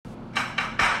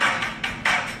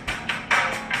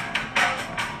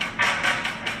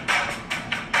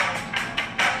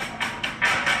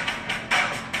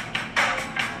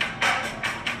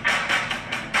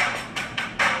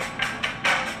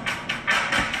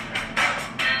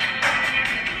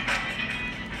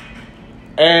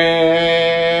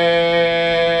And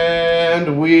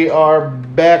we are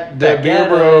back, the Beer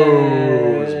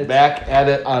Bros. Back at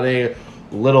it on a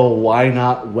little Why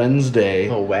Not Wednesday.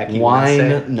 A little wacky Wine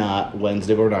Wednesday. Not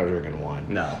Wednesday, but we're not drinking wine.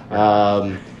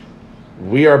 No.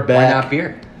 We are Why back. not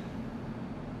beer?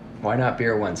 Why not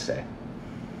beer Wednesday?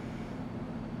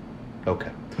 Okay.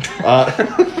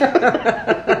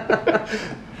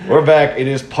 We're back. It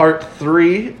is part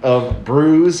 3 of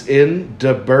Brews in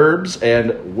the Burbs,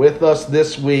 and with us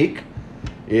this week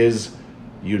is,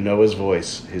 you know his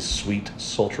voice, his sweet,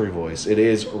 sultry voice. It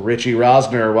is Richie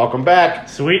Rosner. Welcome back.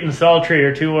 Sweet and sultry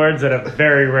are two words that have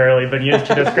very rarely been used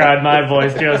to describe my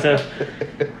voice, Joseph.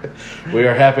 We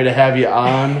are happy to have you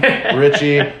on,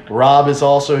 Richie. Rob is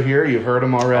also here. You've heard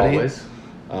him already. Always.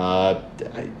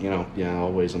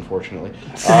 Always, unfortunately.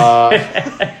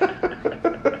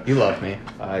 You love me.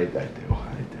 I do.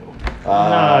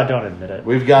 No, don't admit it.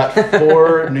 We've got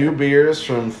 4 new beers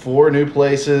from 4 new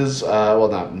places. Well,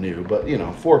 not new, but,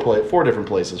 4 different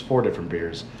places, 4 different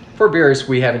beers. 4 beers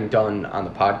we haven't done on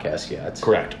the podcast yet.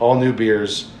 Correct. All new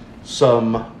beers,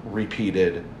 some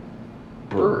repeated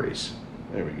breweries.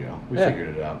 There we go. We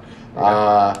figured it out.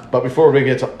 But before we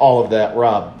get to all of that,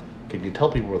 Rob, can you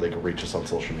tell people where they can reach us on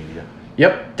social media?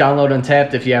 Yep. Download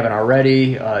Untapped if you haven't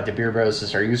already. The Beer Bros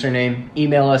is our username.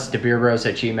 Email us,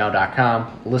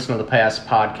 thebeerbros@gmail.com. Listen to the past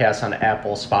podcasts on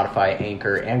Apple, Spotify,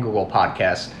 Anchor, and Google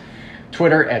Podcasts.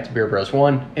 Twitter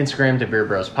 @TheBeerBros1. Instagram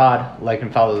TheBeerBrosPod. Like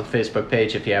and follow the Facebook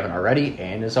page if you haven't already.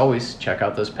 And as always, check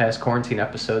out those past quarantine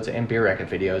episodes and beer racket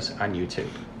videos on YouTube.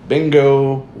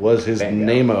 Bingo was his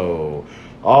name-o.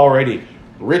 Alrighty.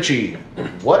 Richie,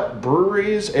 what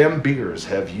breweries and beers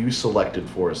have you selected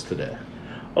for us today?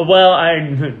 Well, I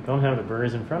don't have the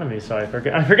breweries in front of me, so I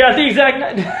forgot the exact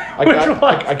I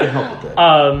can help with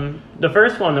that. The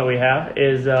first one that we have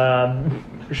is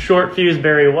Short Fuse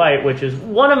Berry White, which is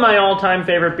one of my all-time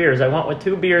favorite beers. I went with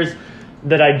 2 beers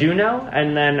that I do know,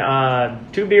 and then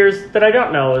 2 beers that I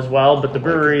don't know as well, but the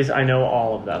breweries, I know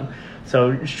all of them.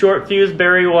 So Short Fuse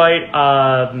Berry White,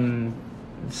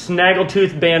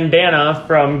 Snaggletooth Bandana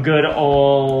from good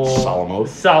old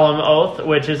Solemn Oath,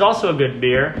 which is also a good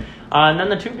beer. And then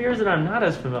the 2 beers that I'm not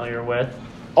as familiar with.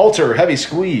 Alter Heavy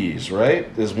Squeeze, right?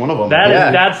 Is one of them.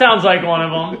 That sounds like one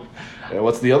of them.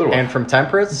 What's the other one? And from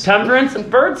Temperance? Temperance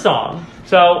Birdsong.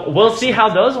 So we'll see how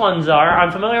those ones are.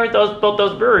 I'm familiar with both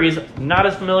those breweries. Not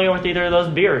as familiar with either of those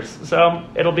beers. So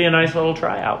it'll be a nice little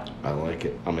tryout. I like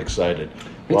it. I'm excited.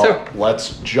 Me too.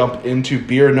 Let's jump into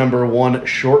beer number 1,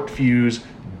 Short Fuse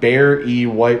Berry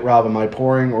White. Rob, am I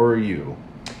pouring or are you?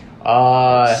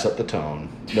 Set the tone.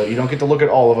 No, you don't get to look at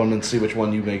all of them and see which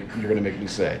one you're going to make me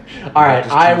say. All right,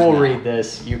 I will read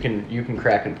this. You can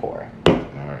crack and pour. All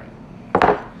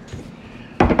right.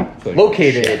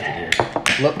 Located.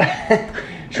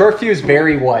 Short Fuse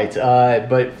Berry White.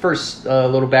 But first, a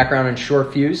little background on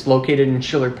Short Fuse. Located in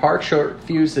Schiller Park, Short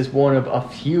Fuse is one of a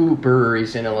few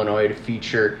breweries in Illinois to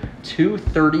feature 2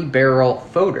 30-barrel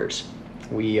foeders.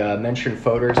 We mentioned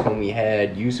foeders when we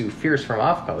had Yuzu Fierce from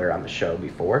Off Color on the show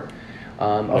before.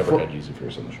 Never had Yuzu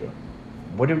Fierce on the show.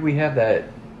 What did we have that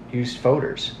used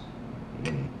foeders?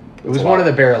 It was one of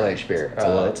the barrel-aged beer.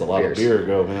 That's a lot of beer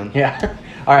ago, man. Yeah.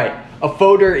 All right. A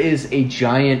foeder is a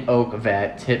giant oak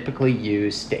vat typically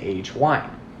used to age wine.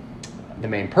 The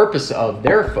main purpose of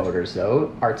their foeders,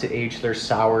 though, are to age their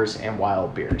sours and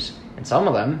wild beers. And some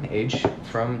of them age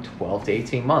from 12 to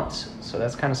 18 months. So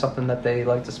that's kind of something that they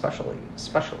like to specialize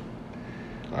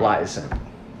in.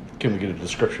 Can we get a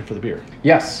description for the beer?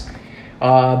 Yes.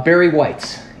 Berry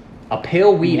White. A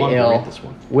pale wheat ale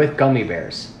with gummy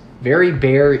bears. Very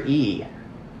berry.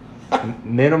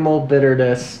 Minimal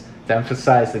bitterness to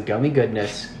emphasize the gummy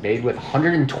goodness. Made with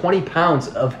 120 pounds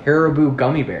of Haribo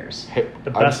gummy bears.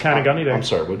 The best kind of gummy bears. I'm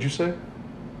sorry, what'd you say?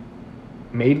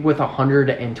 Made with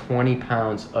 120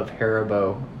 pounds of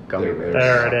Haribo gummy bears.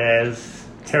 There it is.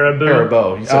 Haribo.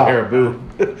 Haribo. You said Haribo.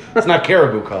 It's not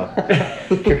Caribou Cup.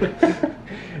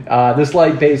 This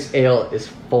light-based ale is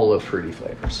full of fruity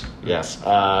flavors. Yes.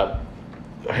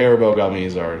 Haribo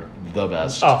gummies are the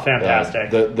best. Oh, fantastic.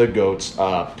 The goats.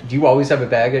 Do you always have a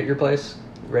bag at your place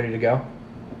ready to go?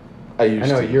 I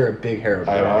know you're a big Haribo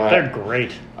guy. They're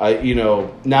great.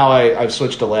 Now I've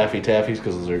switched to Laffy Taffies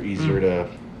because they're easier to...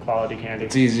 Quality candy.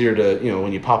 It's easier to,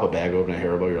 when you pop a bag open at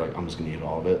Haribo, you're like, I'm just going to eat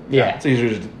all of it. Yeah. It's easier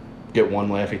to get one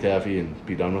Laffy Taffy and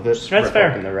be done with it. That's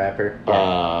fair. In the wrapper.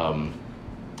 Yeah.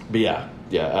 But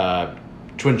yeah.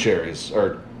 Twin cherries,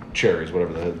 or cherries,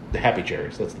 whatever, the happy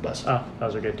cherries. That's the best. Oh,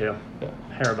 those are good too. Yeah.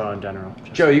 Haribo in general.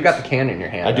 Joe, you got the can in your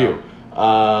hand. I do.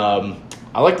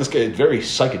 I like this. It's very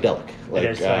psychedelic. It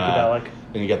is psychedelic.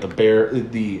 and you got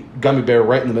the gummy bear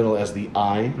right in the middle as the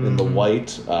eye in the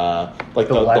white. Like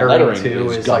The the lettering,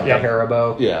 too, is like gummy. the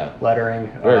Haribo Yeah. lettering.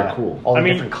 Very cool. All the I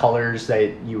mean- different colors that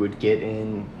you would get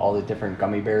in all the different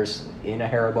gummy bears in a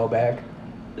Haribo bag.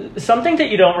 Something that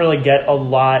you don't really get a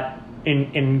lot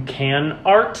in can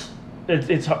art, it's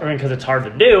because it's hard to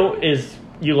do, is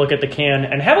you look at the can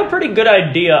and have a pretty good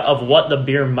idea of what the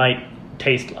beer might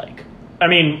taste like. I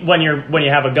mean, when you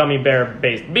have a gummy bear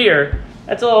based beer,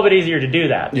 it's a little bit easier to do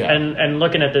that. Yeah. And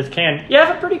looking at this can, you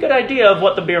have a pretty good idea of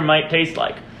what the beer might taste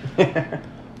like.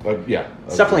 Yeah.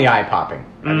 It's definitely eye popping.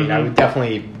 I mean, I Mhm. would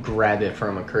definitely grab it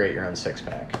from a Create Your Own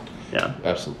 6-pack. Yeah.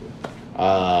 Absolutely.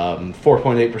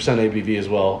 4.8% ABV as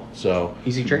well. So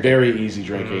Easy drinking. Very easy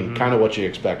drinking. Kind of what you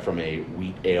expect from a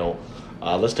wheat ale.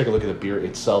 Let's take a look at the beer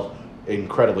itself.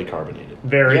 Incredibly carbonated.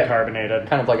 Very Yeah. carbonated.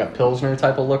 Kind of like a Pilsner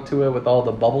type of look to it with all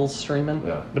the bubbles streaming.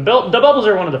 Yeah. The bubbles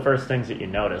are one of the first things that you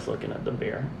notice looking at the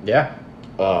beer. Yeah.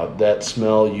 That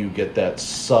smell, you get that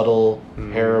subtle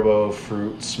Haribo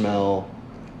fruit smell.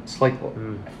 It's like,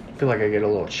 I feel like I get a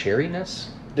little cherryness.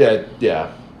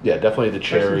 Yeah, definitely the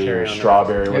cherry cherry or on there.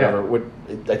 strawberry, Yeah. whatever.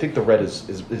 I think the red is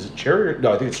it cherry?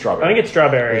 No, I think it's strawberry. I think it's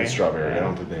strawberry. I think it's strawberry. I Yeah.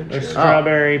 don't think they have There's cherry.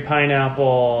 strawberry,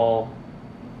 pineapple.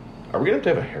 Are we gonna have to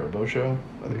have a Haribo show?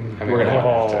 I think I mean, we're gonna have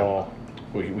to. Oh,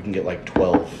 We can get like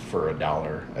 12 for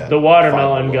 $1. at the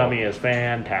watermelon Five Below. gummy is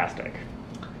fantastic.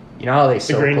 You know how they The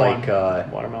soak green like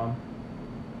one. Watermelon.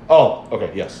 Oh,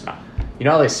 okay, yes. you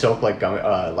know how they soak like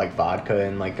like vodka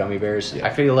and like gummy bears? Yeah. I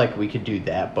feel like we could do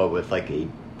that but with like a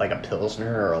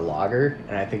Pilsner or a lager,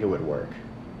 and I think it would work.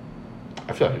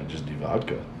 I feel like we could just do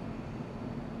vodka.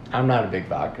 I'm not a big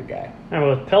vodka guy. Yeah, but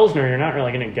with Pilsner, you're not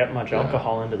really going to get much Yeah.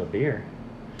 alcohol into the beer.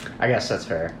 I guess that's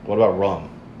fair. What about rum?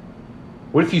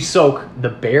 What if you soak the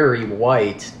berry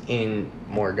white in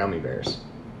more gummy bears?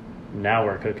 Now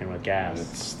we're cooking with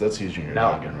gas. That's using your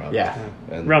No. noggin, Rob. Yeah.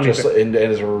 And, Rum just, you and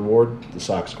as a reward, the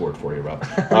sock scored for you, Rob.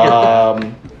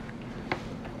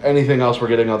 Anything else we're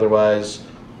getting otherwise?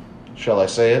 Shall I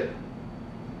say it?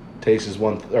 Taste is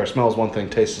one, or smells one thing,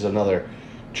 taste is another.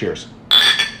 Cheers.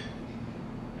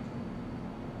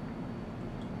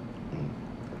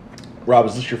 Rob,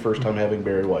 is this your first time having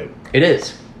Berry White? It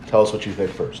is. Tell us what you think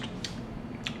first.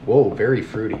 Whoa, very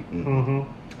fruity.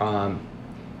 Mm-hmm.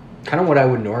 Kind of what I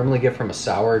would normally get from a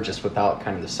sour, just without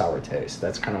kind of the sour taste.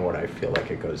 That's kind of what I feel like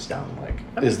it goes down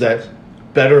like. Is that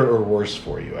better or worse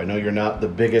for you? I know you're not the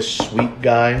biggest sweet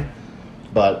guy,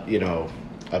 but, you know,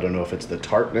 I don't know if it's the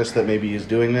tartness that maybe is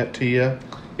doing that to you.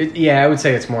 Yeah, I would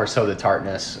say it's more so the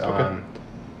tartness. Okay.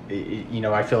 You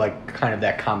know, I feel like kind of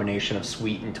that combination of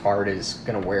sweet and tart is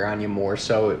going to wear on you more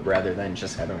so rather than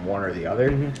just having one or the other.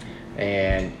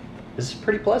 And this is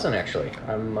pretty pleasant, actually.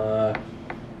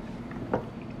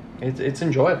 It's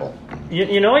enjoyable.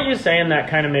 You know what you're saying that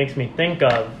kind of makes me think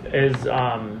of is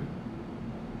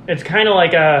it's kind of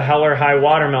like a hell or high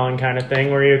watermelon kind of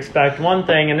thing where you expect one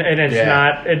thing and it's Yeah.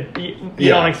 not. You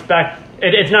don't expect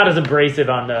it's not as abrasive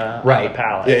on the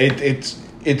palate. Yeah,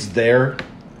 it's there.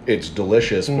 It's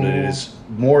delicious, but it is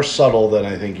more subtle than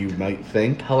I think you might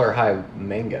think. Hell or High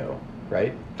Mango,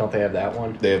 right? Don't they have that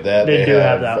one? They have that. They do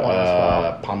have that one as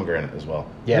well. Pomegranate as well.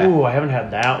 Yeah. Ooh, I haven't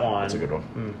had that one. That's a good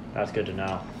one. That's good to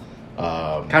know.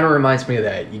 Kind of reminds me of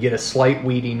that. You get a slight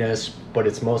weediness, but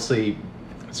it's mostly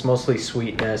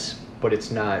sweetness, but it's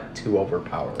not too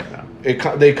overpowering.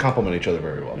 They complement each other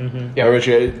very well. Yeah.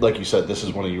 Richie, like you said, this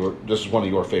is one of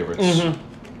your favorites.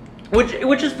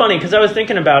 Which is funny because I was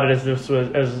thinking about it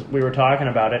as we were talking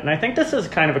about it, and I think this is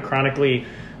kind of a chronically,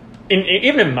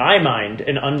 even in my mind,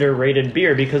 an underrated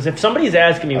beer. Because if somebody's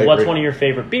asking me I what's agree. one of your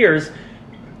favorite beers,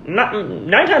 9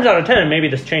 times out of 10, and maybe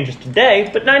this changes today,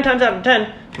 but 9 times out of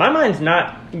 10, my mind's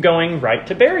not going right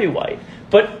to Berry White.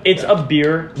 But it's a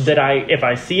beer that if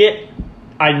I see it,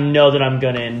 I know that I'm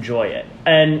going to enjoy it,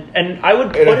 and I would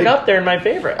put it up there in my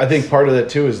favorites. I think part of that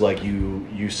too is like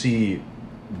you see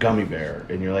Gummy Bear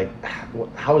and you're like,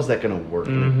 how is that going to work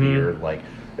in a beer? Like,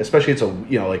 especially it's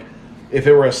like if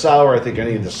it were a sour, I think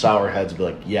any of the sour heads would be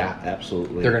like, yeah,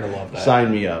 absolutely, They're gonna love that. Sign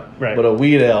me up. Right. But a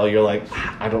wheat ale, you're like,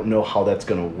 I don't know how that's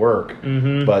going to work.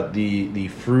 But the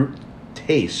fruit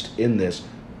taste in this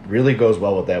really goes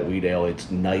well with that wheat ale.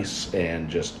 It's nice and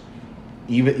just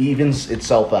evens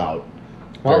itself out.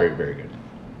 Well, Very, very good.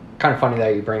 Kind of funny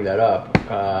that you bring that up.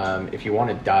 If you want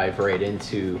to dive right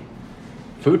into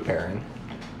food pairing,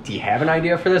 do you have an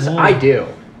idea for this? I do,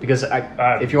 because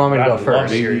if you want me to go I'd love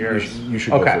first. to hear You yours.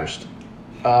 should go Okay. first.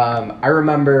 I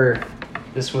remember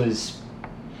this was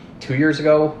 2 years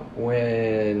ago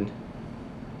when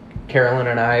Carolyn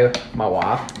and I, my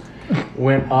wife,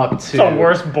 went up to... It's the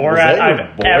worst Borat that your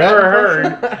I've Borat ever heard.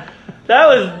 That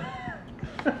was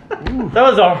That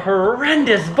was a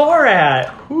horrendous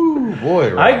Borat. Ooh,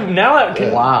 boy.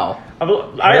 Wow.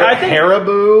 I think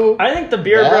Caribou. I think the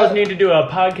Beer That- Bros need to do a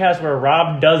podcast where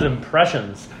Rob does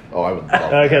impressions Oh, I would love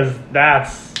that. because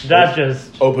that's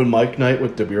just. Open mic night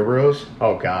with the Beer Bros.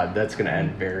 Oh God, that's gonna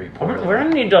end very poorly. We're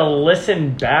gonna need to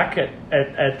listen back at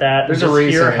that. There's and a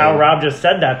just hear reason. how Rob just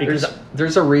said that because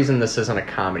There's a reason this isn't a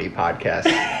comedy podcast.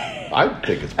 I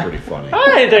think it's pretty funny.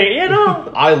 I think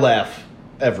I laugh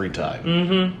every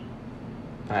time.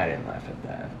 I didn't laugh at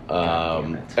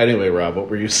that. Anyway, Rob, what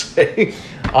were you saying?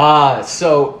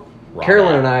 So Rob.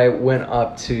 Carolyn and I went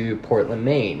up to Portland,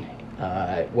 Maine.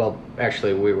 Well,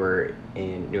 actually, we were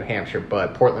in New Hampshire,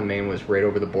 but Portland, Maine was right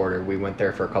over the border. We went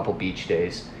there for a couple beach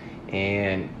days,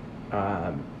 and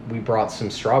we brought some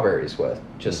strawberries with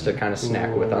just to kind of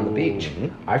snack with on the beach.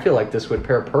 I feel like this would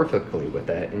pair perfectly with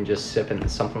that, and just sipping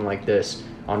something like this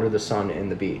under the sun in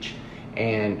the beach.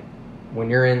 And when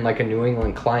you're in like a New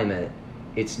England climate,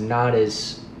 it's not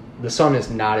as the sun is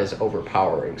not as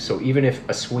overpowering. So even if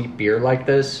a sweet beer like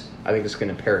this, I think it's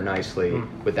going to pair nicely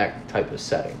with that type of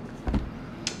setting.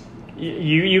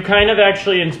 you kind of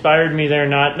actually inspired me there.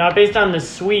 Not based on the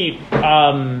sweet.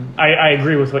 I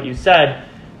agree with what you said.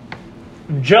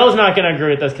 Joe's not going to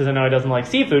agree with this because I know he doesn't like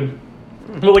seafood.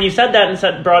 But when you said that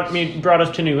and brought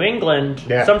us to New England,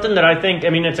 Yeah. something that I think,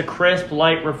 it's a crisp,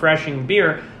 light, refreshing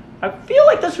beer. I feel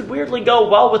like this would weirdly go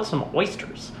well with some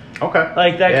oysters. Okay.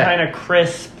 Like that Yeah. kind of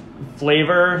crisp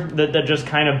flavor that just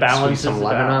kind of balances some it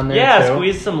lemon out. on there, Yeah, too.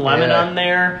 squeeze some lemon Yeah. on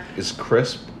there. Is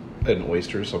crisp and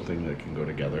oyster something that can go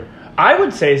together? I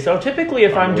would say so. Typically,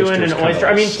 if I'm doing an Oysters kinda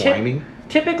oyster, like slimy?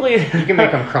 typically You can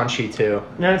make them crunchy too.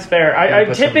 that's fair. You I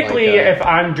put some, typically, like, if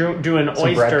I'm doing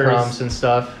Some breadcrumbs oysters, and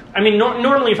stuff.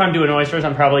 normally if I'm doing oysters,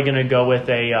 I'm probably going to go with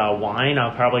a wine.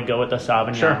 I'll probably go with a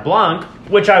Sauvignon Sure. Blanc,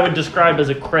 which I would describe as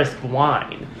a crisp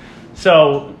wine.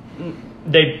 So,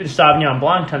 Sauvignon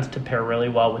Blanc tends to pair really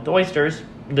well with oysters.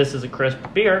 This is a crisp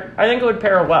beer. I think it would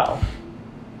pair well.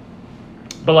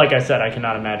 But like I said, I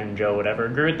cannot imagine Joe would ever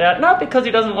agree with that. Not because he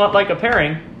doesn't like a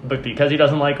pairing, but because he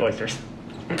doesn't like oysters.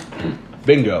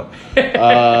 Bingo.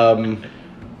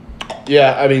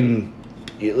 Yeah, I mean,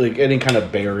 like any kind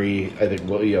of berry. I think,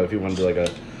 well, if you wanted to like a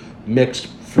mixed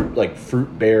fruit, like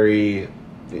fruit berry,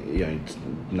 it's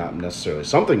not necessarily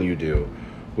something you do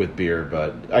with beer,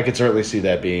 but I could certainly see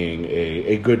that being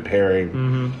a good pairing.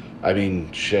 Mm-hmm. I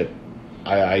mean, shit,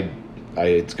 I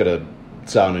it's gonna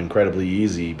sound incredibly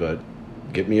easy, but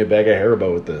get me a bag of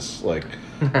Haribo with this. Like,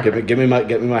 get me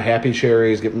my Happy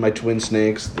Cherries, get me my Twin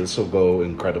Snakes. This will go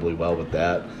incredibly well with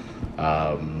that.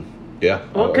 Yeah.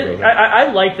 Well,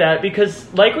 I like that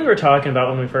because, like we were talking about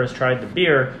when we first tried the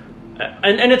beer,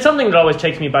 and it's something that always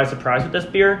takes me by surprise with this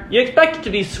beer. You expect it to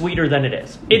be sweeter than it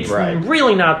is. It's Right.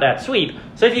 really not that sweet.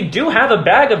 So if you do have a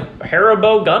bag of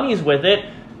Haribo gummies with it,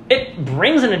 it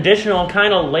brings an additional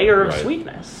kind of layer of Right.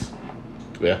 sweetness.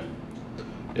 Yeah.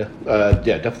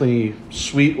 Definitely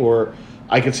sweet, or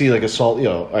I could see like a salt.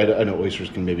 I know oysters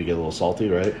can maybe get a little salty,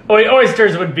 right?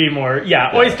 Oysters would be more.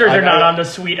 Yeah, oysters are not on the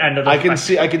sweet end of the I can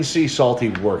spectrum. see see salty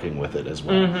working with it as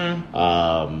well.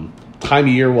 Mm-hmm. Time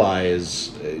of year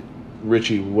wise,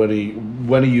 Richie,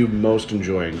 when are you most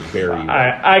enjoying berry?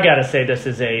 I gotta say this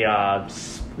is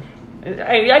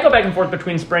I go back and forth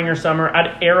between spring or summer.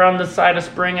 I'd err on the side of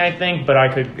spring, I think, but I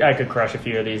could crush a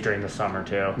few of these during the summer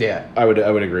too. Yeah. I would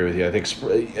agree with you. I think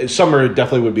summer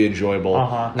definitely would be enjoyable.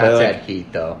 Uh-huh. Not Like, that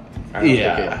heat though. I don't think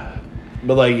yeah,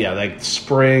 but like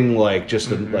spring, like just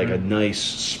like a nice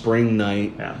spring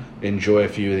night. Yeah. Enjoy a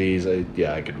few of these. I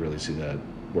could really see that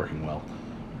working well.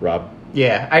 Rob,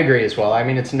 Yeah, I agree as well. I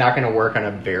mean, it's not going to work on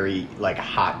a very like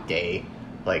hot day.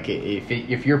 Like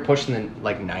if you're pushing the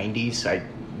like 90s,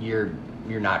 you're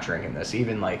not drinking this.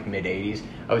 Even like mid 80s,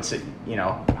 I would say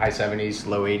high 70s,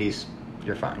 low 80s,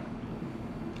 you're fine.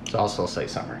 So I'll still say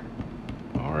summer.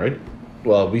 all right.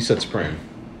 Well, we said spring.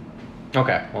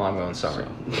 Okay, well I'm going summer.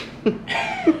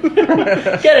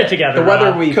 Get it together. The weather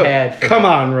Rob. we've had for Come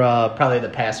on, Rob. probably the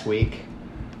past week.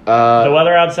 The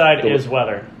weather outside is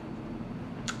weather.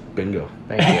 Bingo.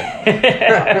 Thank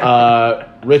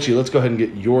you. Richie, let's go ahead and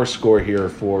get your score here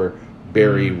for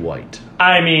Berry White.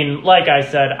 I mean, like I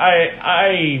said,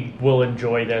 I will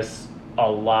enjoy this a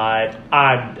lot.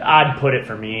 I'd put it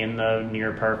for me in the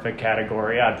near perfect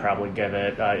category. I'd probably give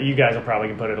it. You guys will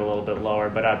probably put it a little bit lower,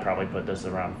 but I'd probably put this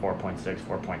around 4.6,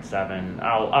 4.7.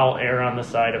 I'll err on the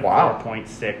side of Wow.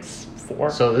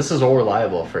 4.64. So this is all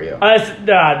reliable for you.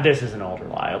 This isn't all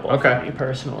reliable Okay. for me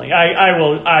personally.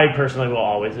 I personally will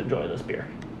always enjoy this beer.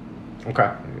 Okay.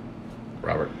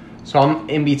 Robert. So I'm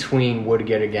in between would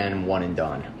get again and one and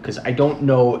done because I don't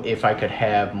know if I could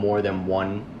have more than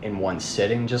one in one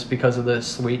sitting just because of the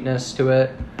sweetness to it.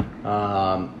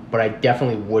 But I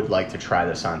definitely would like to try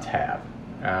this on tap.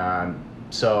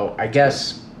 So I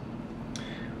guess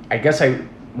I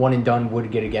one and done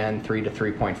would get again 3 to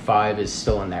 3.5 is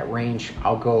still in that range.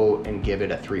 I'll go and give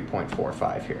it a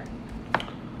 3.45 here.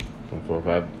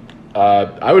 0.45.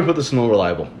 I would put this in low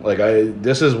reliable. Like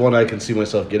this is one I can see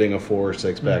myself getting a 4 or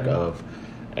 6 pack of,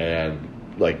 and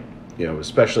like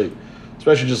especially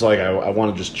just like I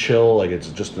want to just chill. Like it's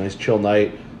just a nice chill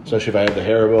night. Especially if I have the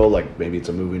Haribo, like maybe it's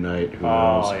a movie night. Who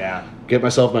knows? Oh yeah. Get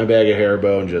myself my bag of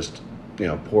Haribo and just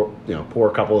pour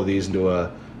a couple of these into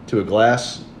a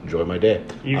glass. Enjoy my day.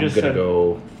 I'm gonna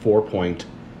go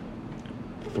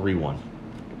 4.31.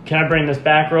 Can I bring this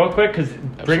back real quick? Because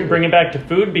bring it back to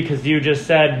food because you just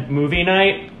said movie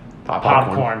night.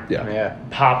 Popcorn. Yeah.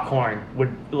 Popcorn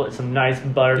with some nice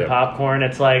buttered popcorn.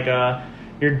 It's like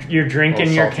you're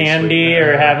drinking your candy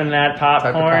or having that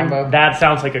popcorn. That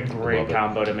sounds like a great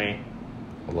combo to me.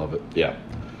 I love it. Yeah,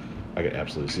 I can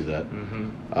absolutely see that.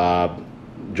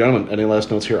 Gentlemen, any last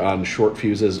notes here on Short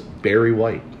Fuse's Berry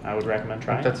White? I would recommend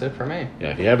trying. That's it for me. Yeah,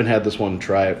 if you haven't had this one,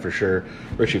 try it for sure.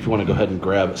 Richie, if you want to go ahead and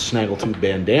grab Snaggletooth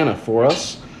Bandana for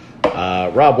us.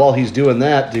 Rob, while he's doing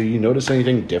that, do you notice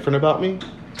anything different about me?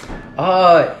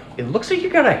 It looks like you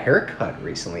got a haircut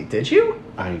recently. Did you?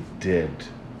 I did.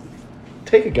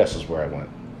 Take a guess as where I went.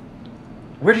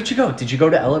 Where did you go? Did you go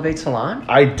to Elevate Salon?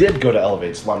 I did go to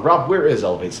Elevate Salon. Rob, where is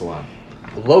Elevate Salon?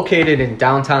 Located in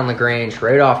downtown LaGrange,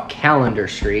 right off Callender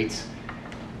Street.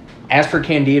 As for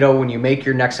Candido, when you make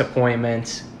your next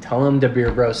appointment, tell him the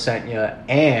Beer Bros sent you,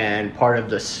 and part of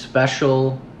the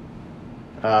special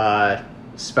for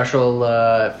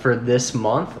this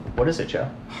month. What is it,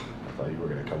 Joe? I thought you were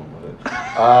going to come up with it.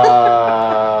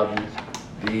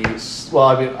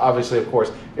 Obviously, of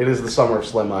course, it is the Summer of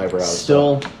Slim Eyebrows.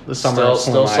 Still the Summer of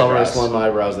Slim Eyebrows. Summer of Slim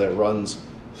Eyebrows that runs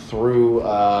through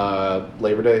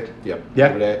Labor Day. Yep.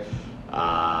 Labor Day.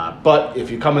 But if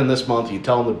you come in this month, you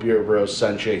tell him the Beer Bros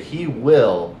sent you, he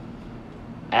will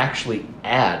actually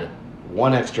add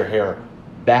one extra hair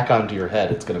back onto your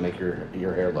head. It's going to make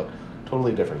your hair look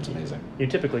totally different. It's amazing. You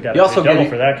typically got to pay double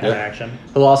for that kind of action.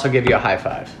 He'll also give you a high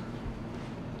five.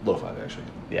 Low five, actually.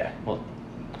 Yeah. Well,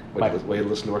 wait to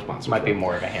listen to our sponsors. Might be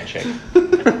more of a handshake.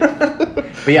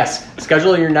 But yes,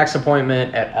 schedule your next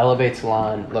appointment at Elevate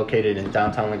Salon, located in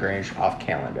downtown LaGrange off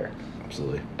Callender.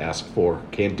 Absolutely. Ask for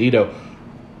Candido.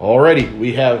 Alrighty,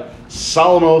 we have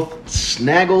Solemn Oath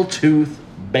Snaggletooth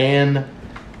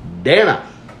Bandana.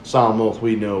 Solemn Oath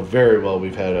we know very well.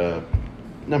 We've had a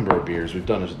number of beers. We've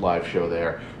done a live show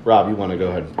there. Rob, you want to go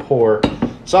ahead and pour.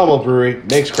 Solemn Oath Brewery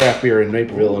makes craft beer in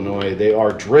Naperville, Illinois. They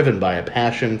are driven by a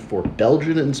passion for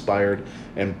Belgian-inspired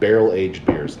and barrel-aged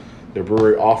beers. Their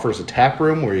brewery offers a tap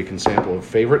room where you can sample a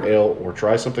favorite ale or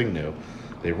try something new.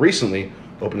 They recently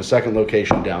opened a second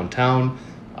location downtown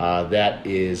that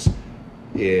is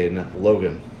in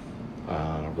Logan,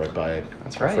 right by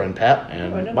our friend Pat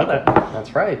and Michael.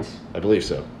 That's right. I believe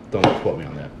so. Don't quote me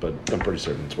on that, but I'm pretty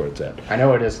certain it's where it's at. I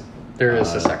know it is. There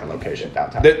is a second location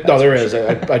downtown. There is.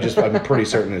 Sure. I'm pretty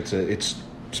certain it's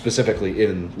specifically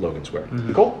in Logan Square.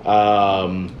 Mm-hmm. Cool.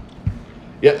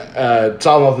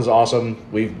 Solemn Oath is awesome.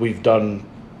 We've done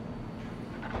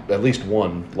at least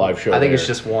one live show. I think there. it's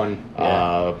just one.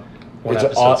 Yeah.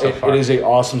 It is an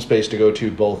awesome space to go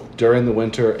to both during the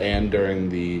winter and during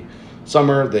the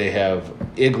summer. They have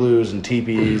igloos and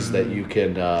teepees that you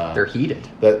can. They're heated.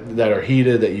 That are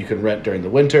heated that you can rent during the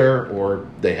winter, or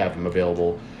they have them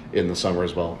available in the summer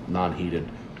as well, non-heated.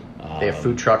 They have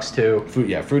food trucks too.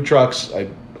 Food trucks. I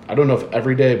don't know if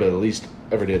every day, but at least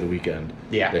every day of the weekend.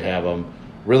 Yeah, they have them.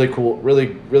 Really cool, really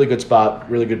good spot,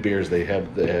 really good beers. They have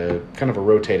kind of a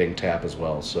rotating tap as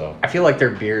well. So I feel like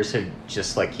their beers have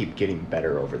just keep getting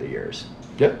better over the years.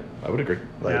 Yeah, I would agree.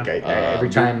 Every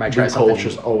time I try something, Kolsch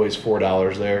is always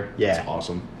 $4 there. Yeah, it's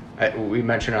awesome. We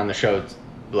mentioned on the show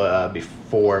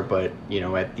before, but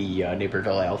at the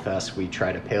Naperville Ale Fest, we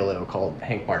tried a pale ale called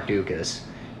Hank Mardukas,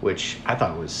 which I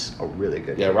thought was a really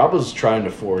good. Yeah, beer. Rob was trying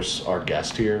to force our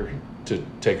guest here to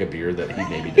take a beer that he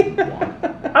maybe didn't want.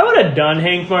 I would have done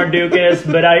Hank Mardukas,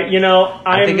 but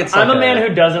I'm a man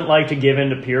who doesn't like to give in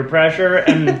to peer pressure,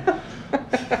 and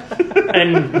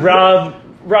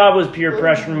Rob was peer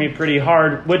pressuring me pretty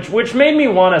hard, which made me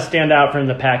want to stand out from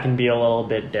the pack and be a little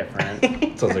bit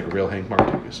different. Sounds like a real Hank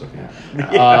Mardukas.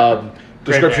 Okay.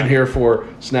 Description here for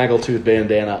Snaggletooth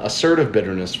Bandana: assertive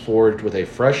bitterness forged with a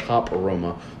fresh hop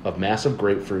aroma of massive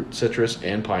grapefruit, citrus,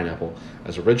 and pineapple,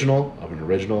 as original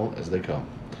as they come.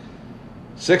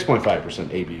 6.5%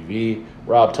 ABV.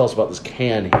 Rob, tell us about this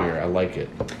can here. I like it.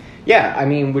 Yeah, I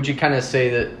mean, would you kind of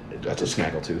say that that's a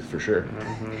Snaggletooth for sure?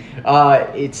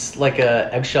 Mm-hmm. It's like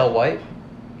a eggshell white.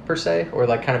 per se, or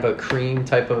like kind of a cream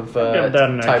type of Give that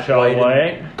an type eggshell white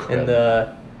white. in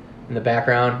the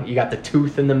background. You got the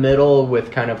tooth in the middle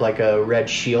with kind of like a red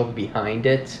shield behind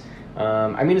it.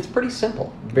 I mean, it's pretty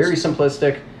simple, very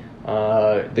simplistic.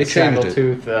 They The changed it.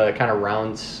 tooth kind of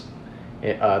rounds,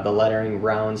 the lettering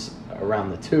rounds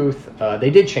around the tooth. They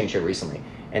did change it recently.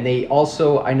 And they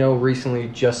also, I know, recently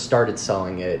just started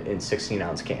selling it in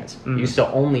 16-ounce cans. It used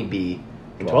to only be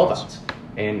in 12-ounce.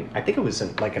 And I think it was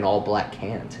in, like an all-black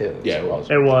can, too. Yeah, it was.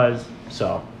 It was.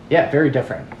 So, yeah, very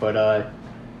different. But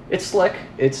it's slick.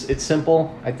 It's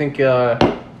simple. I think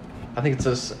it's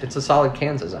a solid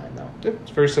can design, though.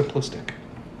 It's very simplistic.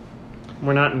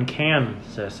 We're not in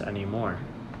Kansas anymore.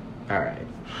 All right.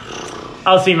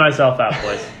 I'll see myself out,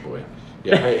 boys. Boy.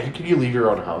 Yeah, hey, can you leave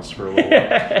your own house for a little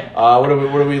while? What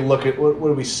do we look at? What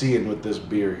are we seeing with this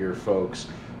beer here, folks?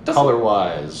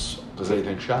 Color-wise, does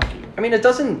anything shock you? I mean, it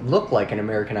doesn't look like an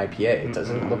American IPA. It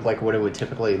doesn't look like what it would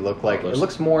typically look like. It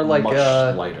looks more like much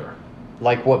lighter.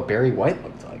 like what Barry White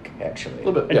looked like, actually. A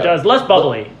little bit. It does. Less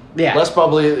bubbly. Yeah. Less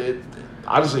bubbly.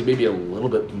 Honestly, maybe a little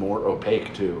bit more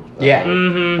opaque too. Yeah.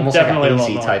 Mhm, Almost definitely a like a little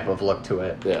hazy more. type of look to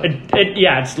it.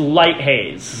 Yeah. It's light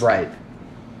haze. Right.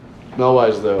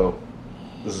 Smell-wise, though,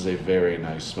 this is a very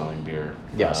nice smelling beer.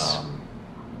 Yes.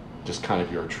 Just kind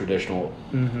of your traditional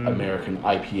American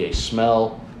IPA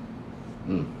smell.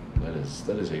 That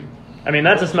is a. I mean,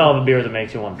 that's a smell of a beer that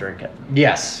makes you want to drink it.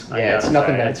 Yes. I Yeah, it's gotta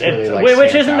nothing say. that's It's- really like which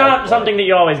stands is not out, something that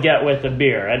you always get with a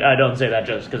beer. I don't say that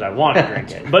just because I want to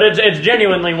drink it, but it's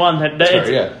genuinely one that fair, it's,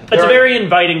 yeah. it's There a are- very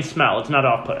inviting smell. It's not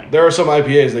off-putting. There are some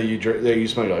IPAs that you drink, that you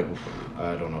smell, you're like,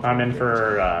 I don't know. If I'm in gonna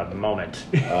for a moment.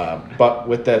 do this. But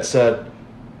with that said,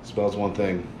 smells one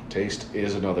thing, taste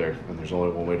is another, and there's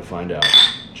only one way to find out.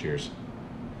 Cheers.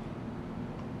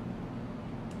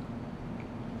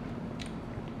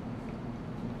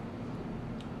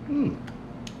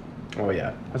 Oh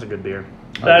yeah. That's a good beer.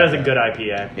 That is a good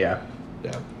IPA. Yeah.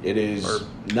 Yeah, it is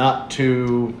not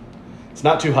too. It's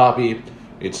not too hoppy.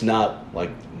 It's not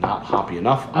not hoppy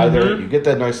enough either. You get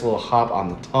that nice little hop on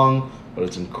the tongue, but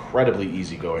it's incredibly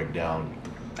easy going down.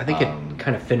 I think it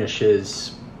kind of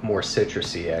finishes more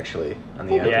citrusy, actually, on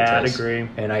the Yeah, I'd aftertaste. agree.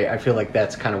 And I feel like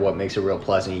that's kind of what makes it real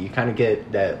pleasant. You kind of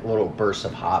get that little burst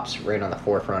of hops right on the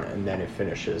forefront, and then it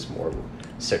finishes more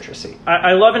citrusy.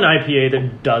 I love an IPA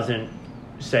that doesn't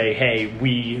say, "Hey,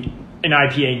 an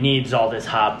IPA needs all this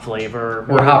hop flavor.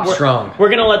 We're hop strong." We're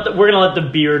gonna let the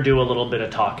beer do a little bit of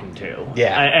talking too.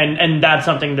 Yeah. and that's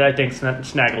something that I think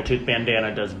Snaggletooth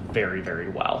Bandana does very, very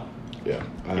well. Yeah.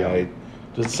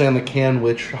 Does it say on the can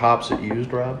which hops it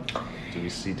used, Rob?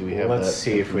 Do we have Let's that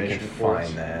see if we can information for us?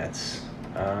 find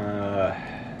that.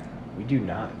 We do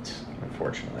not,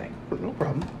 unfortunately. No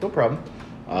problem. No problem.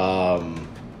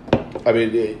 I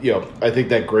mean, I think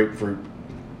that grapefruit,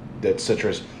 that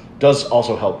citrus, does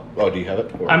also help. Oh, do you have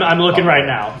it? Or- I'm looking right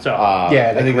now. So Yeah,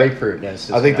 I the think grapefruitness.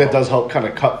 is I think that gonna does help kind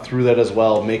of cut through that as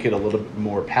well, make it a little bit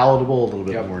more palatable, a little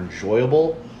bit Yep. more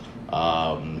enjoyable.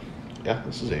 Yeah,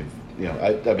 this is I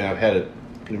mean, I've had it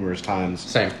numerous times.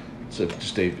 Same. It's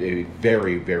just a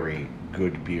very, very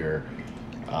good beer.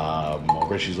 While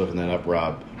Richie's looking that up,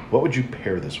 Rob, what would you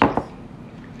pair this with?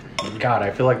 God, I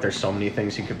feel like there's so many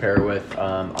things you could pair it with.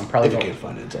 I'm probably If you going, can't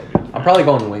find it, it's all good. I'm probably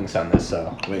going wings on this,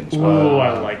 so Wings. ooh,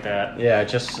 I like that. yeah,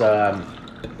 just I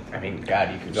mean,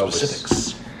 God, you could go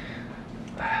Specifics.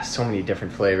 with so many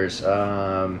different flavors.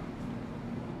 I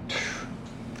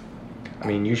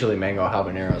mean, usually mango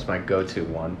habanero is my go-to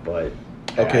one, but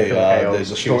Okay, I feel like I there's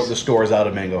always a store. choose- The store's out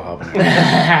of mango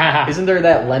habanero. Isn't there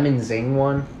that lemon zing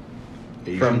one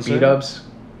Asian from zing? B-Dubs?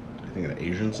 I think an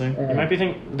Asian thing. You might be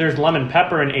thinking there's lemon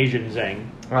pepper and Asian zing.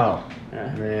 Oh,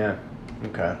 Yeah. yeah.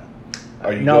 Okay.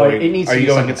 Are you No, going, it needs Are to you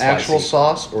be going an something actual spicy.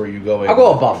 sauce, or are you going? I'll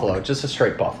go with buffalo. Just a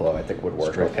straight buffalo, I think would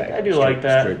work Straight, okay. I do like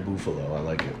that. Straight buffalo. I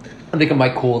like it. I think it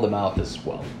might cool the mouth as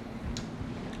well.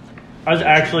 I was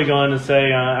actually going to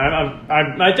say,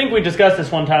 I think we discussed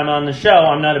this one time on the show.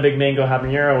 I'm not a big mango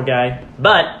habanero guy,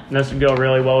 but this would go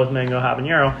really well with mango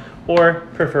habanero, or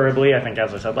preferably, I think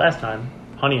as I said last time,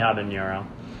 honey habanero,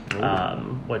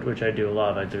 which I do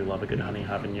love. I do love a good honey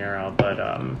habanero, but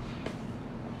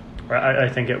I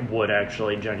think it would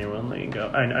actually genuinely go.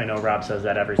 I know Rob says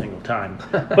that every single time,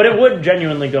 but it would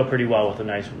genuinely go pretty well with a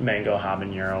nice mango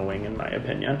habanero wing, in my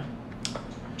opinion.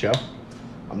 Joe?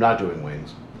 I'm not doing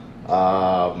wings.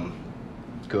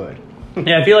 Good.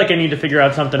 Yeah, I feel like I need to figure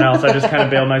out something else. I just kind of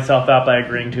bailed myself out by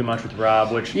agreeing too much with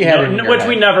Rob, which You had it in your which head.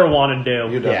 we never want to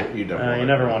do. You Yeah.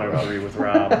 never Want to agree with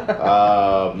Rob.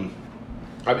 I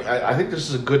mean, I think this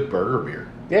is a good burger beer.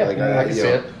 Yeah, I can see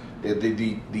it.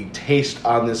 The taste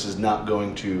on this is not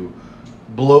going to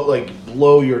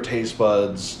blow your taste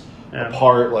buds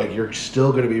apart. Like, you're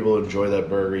still going to be able to enjoy that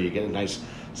burger. You get a nice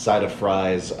side of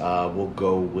fries. We'll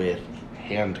go with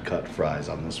hand-cut fries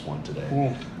on this one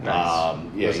today. Nice.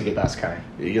 Yeah, Those are you the get, best kind.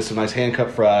 you get some nice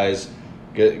hand-cut fries.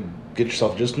 Get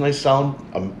yourself just a nice, solid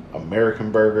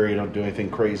American burger. You don't do anything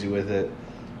crazy with it.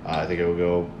 I think it will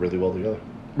go really well together.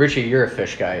 Richie, you're a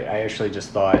fish guy. I actually just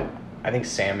thought, I think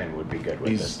salmon would be good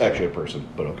with this. He's too. actually a person,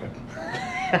 but okay.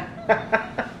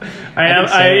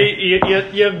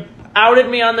 You outed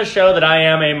me on the show that I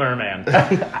am a merman.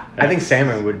 I think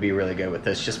salmon would be really good with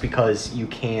this, just because you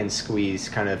can squeeze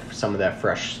kind of some of that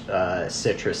fresh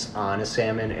citrus on a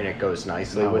salmon, and it goes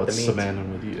nicely with what's the meat.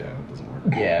 salmon with you? Yeah, it doesn't work.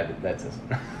 Yeah, that doesn't.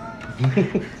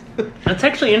 That's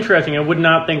actually interesting. I would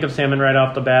not think of salmon right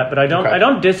off the bat, but I don't. Okay. I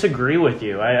don't disagree with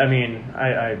you. I mean,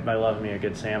 I love me a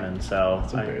good salmon. So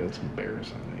That's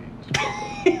embarrassing.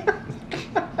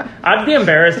 I'd be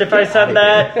embarrassed if I said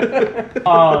that.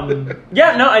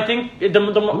 Yeah, no, I think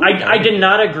I did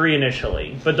not agree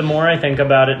initially, but the more I think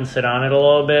about it and sit on it a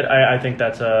little bit, I think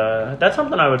that's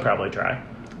something I would probably try.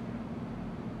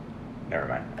 Never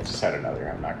mind. I just had another.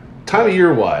 I'm not. Time of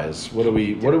year wise, what are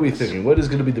we thinking? What is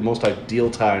going to be the most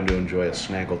ideal time to enjoy a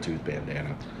Snaggletooth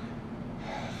bandana?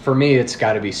 For me, it's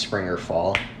got to be spring or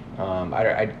fall.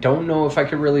 I don't know if I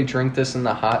could really drink this in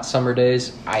the hot summer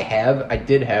days. I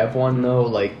did have one though,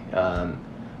 like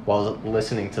while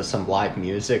listening to some live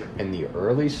music in the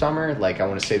early summer. Like, I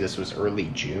want to say this was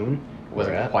early June. It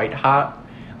wasn't quite hot.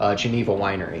 Geneva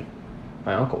Winery.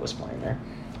 My uncle was playing there.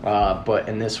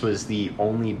 And this was the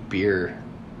only beer.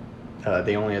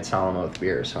 They only had Solemn Oath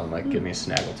beer, so I'm like, give me a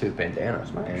Snaggletooth bandana,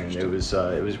 and it was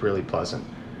really pleasant.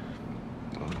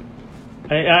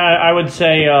 I would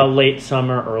say late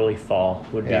summer, early fall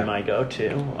would be my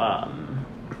go-to.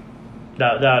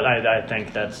 I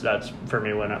think that's for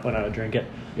me when I would drink it.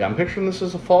 Yeah, I'm picturing this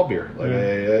as a fall beer. Like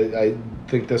I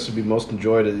think this would be most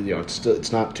enjoyed. You know,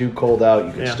 it's not too cold out.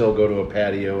 You can still go to a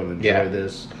patio and enjoy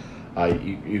this.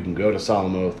 You can go to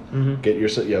Solemn Oath, get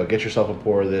yourself a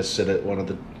pour of this, sit at one of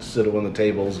the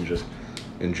tables and just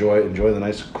enjoy the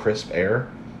nice crisp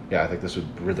air. Yeah, I think this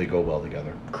would really go well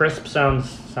together. Crisp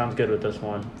sounds good with this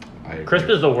one. I agree. Crisp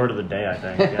is the word of the day, I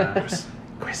think. Yeah.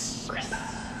 Crisp.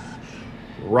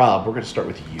 Rob, we're going to start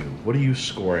with you. What are you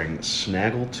scoring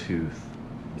Snaggletooth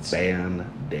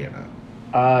bandana?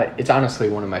 It's honestly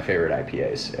one of my favorite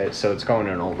IPAs, so it's going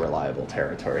in old reliable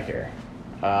territory here.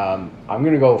 I'm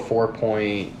going to go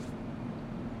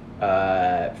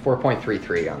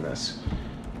 4.33 on this.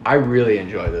 I really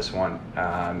enjoy this one.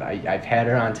 I've had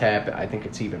it on tap. I think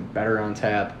it's even better on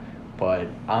tap. But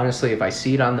honestly, if I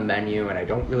see it on the menu and I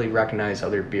don't really recognize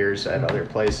other beers at other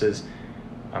places,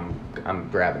 I'm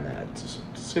grabbing that. It's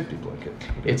a safety blanket.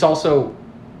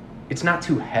 It's not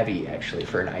too heavy actually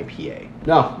for an IPA.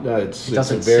 No, it's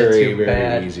a very,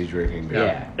 very easy drinking beer.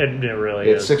 Yeah. It really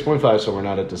It's is. 6.5, so we're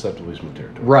not at deceptively smooth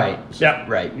territory. Right. Yeah.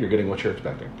 Right. You're getting what you're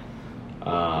expecting.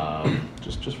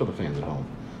 Just for the fans at home.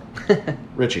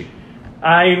 Richie.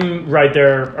 I'm right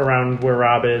there around where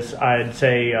Rob is. I'd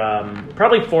say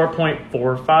probably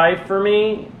 4.45 for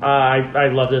me. I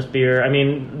love this beer. I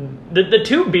mean, the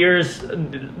two beers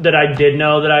that I did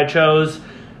know that I chose,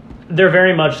 they're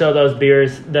very much so those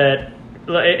beers that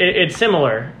it's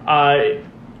similar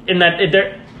in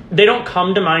that they don't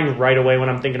come to mind right away when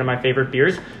I'm thinking of my favorite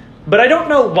beers. But I don't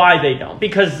know why they don't,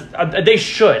 because they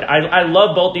should. I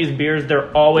love both these beers.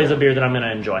 They're always a beer that I'm going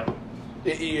to enjoy.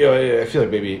 You know, I feel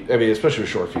like especially with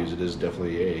Short Fuse, it is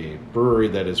definitely a brewery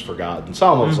that is forgotten.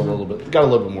 Solemn Oath's got a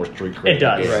little bit more street cred. It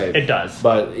does. Right. It does.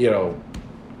 But, you know,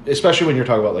 especially when you're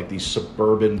talking about like these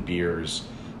suburban beers,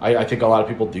 I think a lot of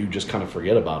people do just kind of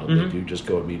forget about them. They do just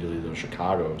go immediately to the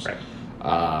Chicago's. Right.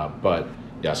 But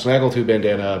yeah, Snaggletooth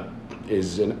Bandana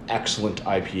is an excellent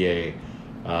IPA.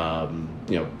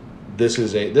 You know, this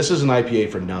is an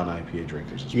IPA for non-IPA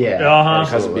drinkers as well. Yeah,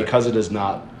 Because it is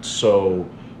not so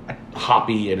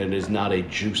hoppy and it is not a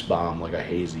juice bomb like a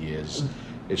hazy is.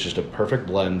 It's just a perfect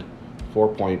blend.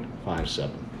 4.57.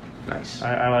 Nice.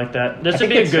 I like that. This I would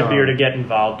think be a it's, good beer to get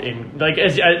involved in. Like,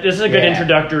 this is a good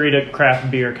introductory to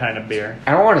craft beer kind of beer.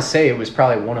 I don't want to say it was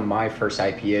probably one of my first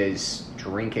IPAs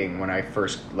drinking when I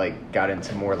first got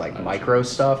into more micro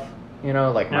stuff,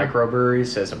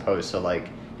 microbreweries, as opposed to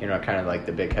kind of like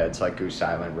the big heads like Goose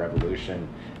Island, Revolution,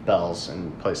 Bell's,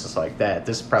 and places like that.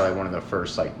 This is probably one of the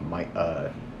first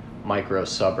micro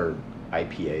suburb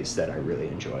IPAs that I really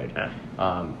enjoyed. Yeah.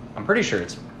 I'm pretty sure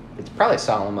it's probably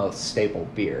Solemn Oath's staple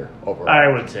beer overall. I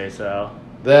would say so.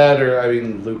 That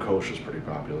Luke Hosch is pretty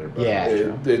popular. But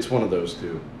true. it's one of those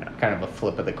two. Kind of a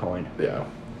flip of the coin. Yeah.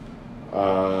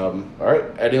 All right.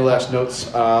 Any last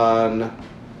notes on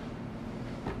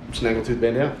Snaggletooth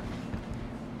Bandana?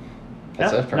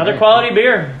 That's Yeah, it for another me. quality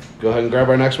beer. Go ahead and grab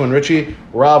our next one, Richie.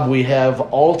 Rob, we have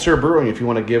Alter Brewing. If you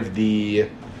want to give the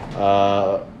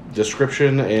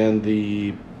description and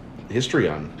the history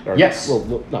on. Or, Yes.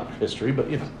 Well, not history, but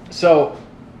you know. So,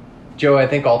 Joe, I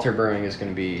think Alter Brewing is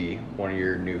going to be one of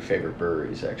your new favorite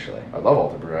breweries, actually. I love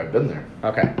Alter Brewing. I've been there.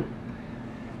 Okay.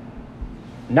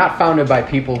 Not founded by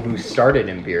people who started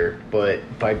in beer, but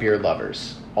by beer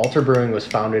lovers. Alter Brewing was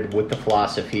founded with the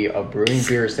philosophy of brewing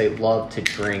beers they love to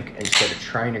drink instead of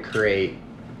trying to create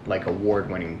like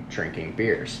award-winning drinking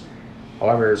beers.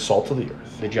 However, Salt of the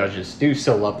earth. the judges do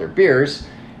still love their beers,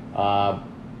 but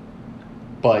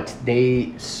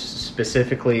they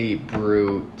specifically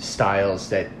brew styles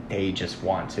that they just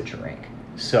want to drink.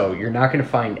 So you're not going to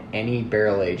find any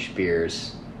barrel-aged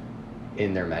beers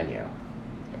in their menu.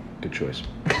 Good choice.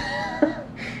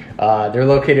 They're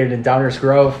located in Downers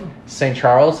Grove, St.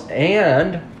 Charles,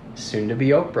 and soon to be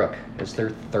Oakbrook is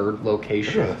their third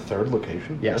location. The third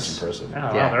location? Yes. That's impressive.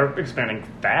 Oh, Yeah. wow, they're expanding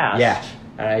fast. Yeah.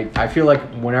 And I feel like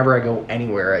whenever I go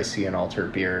anywhere, I see an Alter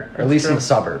beer, or at least in true. the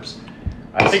suburbs.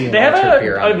 I see They an have Alter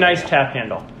beer on a the nice menu. tap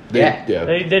handle. Yeah. Yeah.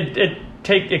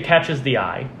 It catches the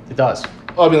eye. It does.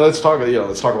 I mean, let's talk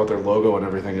about their logo and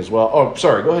everything as well. Oh,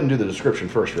 sorry. Go ahead and do the description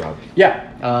first, Rob.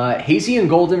 Yeah. Hazy and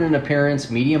golden in appearance,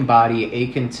 medium body,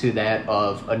 akin to that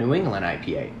of a New England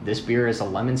IPA. This beer is a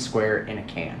lemon square in a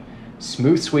can.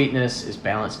 Smooth sweetness is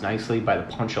balanced nicely by the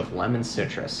punch of lemon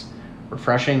citrus.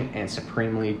 Refreshing and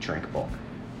supremely drinkable.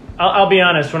 I'll be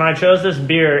honest. When I chose this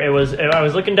beer, I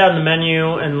was looking down the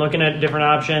menu and looking at different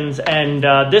options, and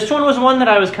this one was one that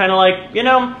I was kind of like,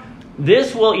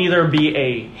 this will either be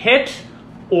a hit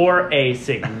or a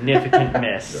significant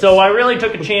miss. So I really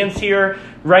took a chance here.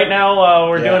 Right now,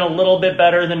 we're doing a little bit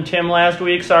better than Tim last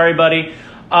week. Sorry, buddy.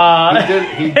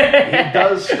 He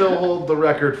does still hold the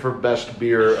record for best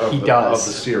beer of the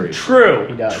series. True.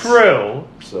 He does. True.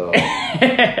 So we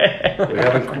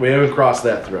haven't crossed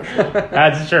that threshold.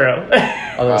 That's true.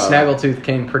 Although Snaggletooth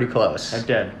came pretty close. I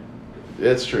did.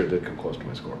 It's true. It did come close to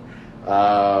my score.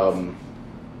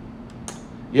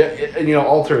 And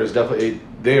Alter is definitely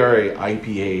they are a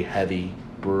IPA heavy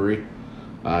brewery.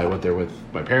 I went there with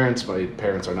my parents. My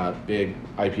parents are not big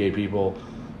IPA people,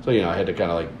 so I had to kind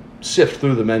of like sift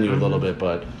through the menu a little bit,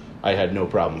 but I had no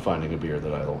problem finding a beer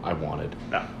that I wanted.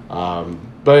 No.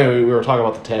 But anyway, we were talking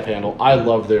about the tap handle. I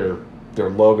love their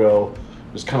logo.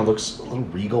 It just kind of looks a little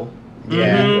regal.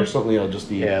 Yeah. Or something, just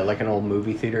the Yeah, like an old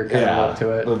movie theater kind of look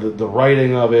to it. The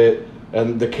writing of it,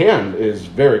 and the can is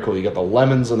very cool. You got the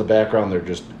lemons in the background; they're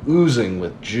just oozing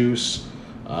with juice.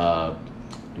 You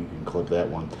can clip that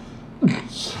one.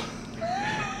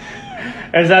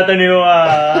 Is that the new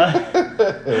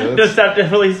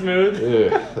Deceptively Smooth?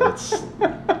 That's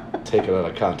taken out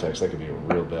of context. That could be a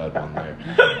real bad one there.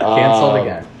 Canceled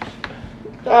again.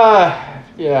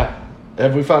 Yeah.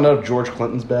 Have we found out if George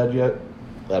Clinton's bad yet?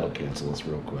 That'll cancel us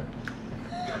real quick.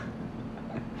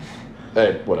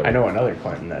 Hey, whatever. I know another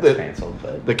Clinton that's canceled,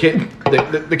 but The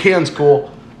can's cool.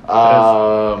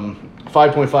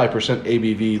 5.5%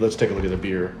 ABV. Let's take a look at the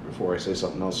beer before I say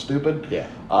something else stupid. Yeah.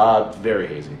 Very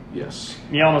hazy. Yes.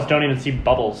 You almost don't even see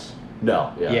bubbles.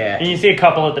 No. Yeah. yeah. And you see a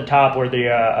couple at the top where the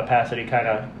opacity kind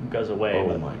of goes away. Oh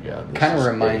but my god. This Kinda is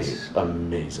reminds- a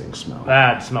amazing smell.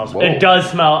 That smells. Whoa. It does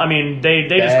smell. I mean, they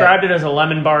described it as a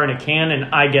lemon bar in a can, and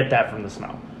I get that from the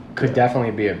smell. could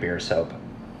definitely be a beer soap.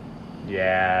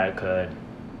 Yeah, it could.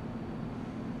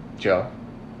 Joe.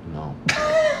 No.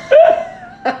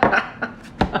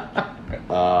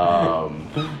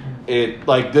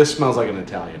 This smells like an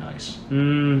Italian ice.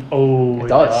 It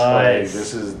does.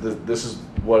 This is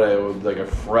what I would like a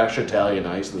fresh Italian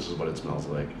ice. This is what it smells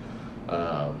like.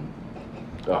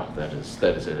 That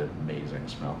is an amazing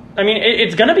smell. I mean,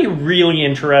 it's going to be really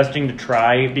interesting to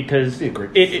try because It'd be a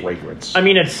great fragrance. I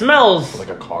mean, it smells. Like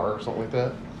a car or something like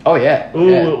that. Oh yeah. Ooh,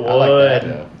 yeah, it I like would.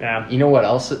 that. Yeah. You know what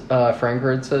else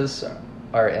fragrances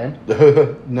are in?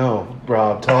 No,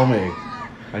 Rob, tell me.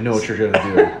 I know what you're gonna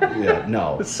do. Yeah,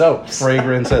 no. Soaps.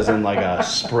 Fragrance as in like a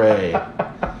spray.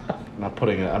 I'm not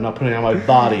putting it on my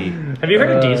body. Have you heard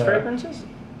of these fragrances?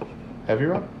 Have you,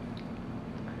 Rob?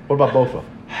 What about Bofa?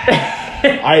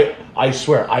 I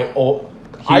swear I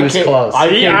was close.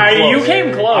 You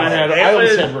came close. I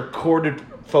almost had recorded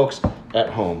folks at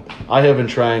home. I have been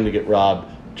trying to get Rob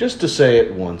just to say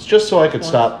it once, just so I could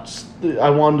stop. I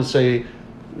wanted to say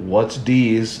what's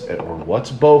D's or what's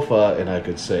Bofa, and I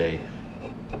could say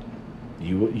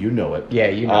you know it. Yeah,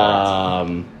 you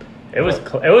know It was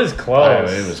close. It was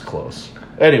close.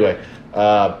 Anyway,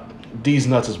 D's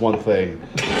nuts is one thing.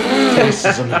 Taste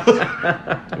is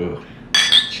another. Ooh.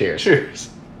 Cheers. Cheers.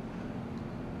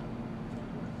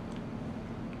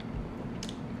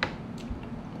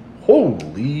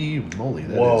 Holy moly!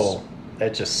 Whoa.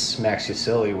 That just smacks you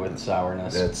silly with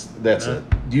sourness. That's it.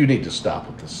 You need to stop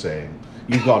with this saying.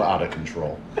 You've gone out of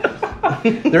control.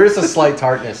 There is a slight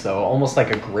tartness, though, almost like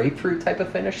a grapefruit type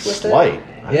of finish with Slight. it.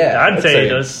 Yeah. I'd say it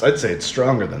does. I'd say it's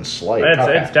stronger than slight.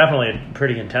 It's definitely a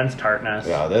pretty intense tartness.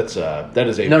 Yeah, that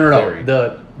is a No. very...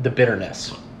 The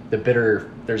bitterness. The bitter.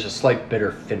 There's a slight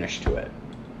bitter finish to it.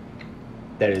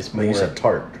 That is more. You said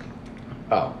tart.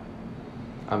 Oh,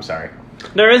 I'm sorry.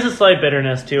 There is a slight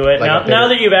bitterness to it. Like a bitter- Now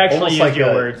that you've actually almost used like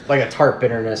your a, words. like a tart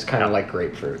bitterness, kind of like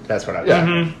grapefruit. That's what I was. Yeah.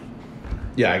 saying.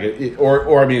 Yeah, I get it,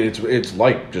 or I mean, it's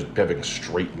like just having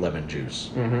straight lemon juice.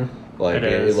 Mm-hmm. Like It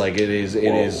is. it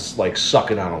is like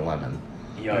sucking on a lemon.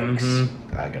 Yikes.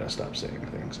 Mm-hmm. I gotta stop saying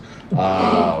things.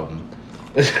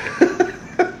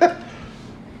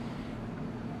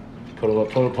 Put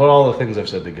all the things I've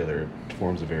said together. It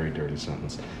forms a very dirty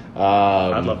sentence.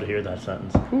 I'd love to hear that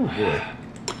sentence. Ooh, boy.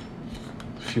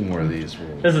 A few more of these.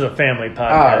 This is a family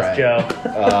podcast, right. Joe.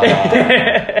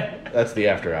 That's the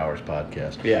After Hours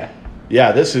podcast. Yeah.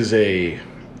 Yeah, this is an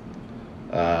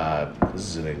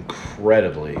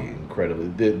incredibly.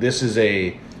 This is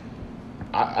a.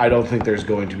 I don't think there's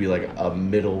going to be like a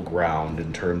middle ground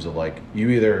in terms of like you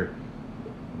either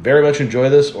very much enjoy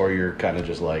this or you're kind of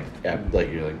just like about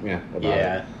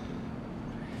it.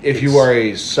 If you are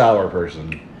a sour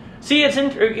person, See, it know,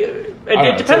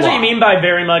 depends it's a what lot. you mean by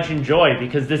very much enjoy,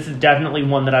 because this is definitely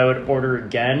one that I would order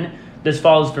again. This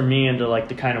falls for me into like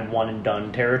the kind of one and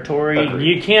done territory.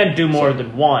 Agreed. You can't do more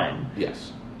than one.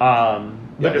 yes. But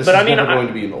This but is I mean, never going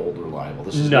to be an old reliable.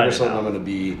 This is No, never no, something no. I'm going to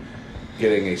be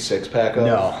getting a 6-pack of.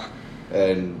 No.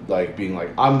 And like being like,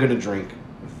 I'm going to drink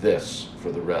this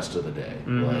for the rest of the day.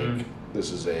 Mhm. Like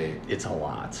this is a It's a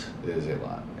lot. it is a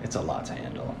lot. It's a lot to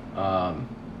handle.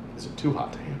 Is it too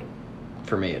hot to handle?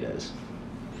 For me, it is.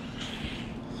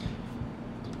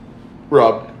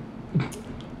 Rob,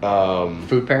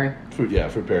 Food pairing.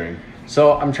 food pairing.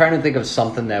 So I'm trying to think of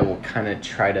something that will kind of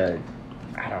try to,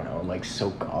 I don't know, like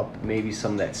soak up maybe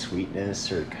some of that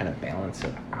sweetness or kind of balance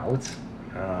it out.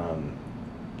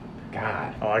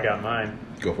 God. oh, I got mine.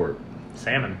 Go for it.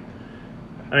 Salmon.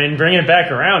 I mean, bringing it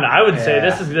back around, I would say Yeah.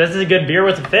 this is a good beer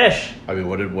with a fish. I mean,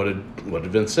 what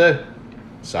did Vince say?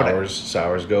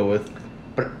 Sours go with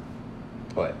But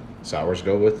what? sours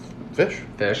go with fish.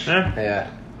 Fish? Yeah. Yeah.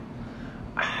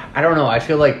 I don't know. I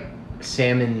feel like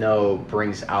salmon though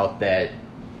brings out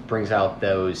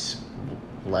those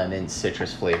lemon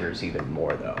citrus flavors even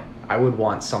more though. I would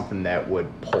want something that would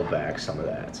pull back some of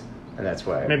that. And that's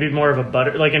why Maybe more of a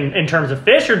butter, like in terms of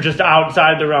fish, or just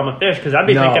outside the realm of fish, because I'd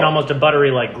be No. thinking almost a buttery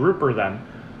like grouper then.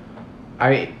 I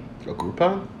A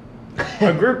Groupon?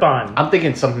 A Groupon. I'm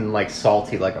thinking something like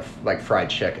salty, like fried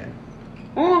chicken,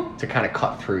 to kind of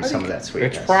cut through some of that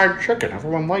sweetness. It's fried chicken.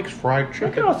 Everyone likes fried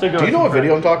chicken. could also go Do you with know some what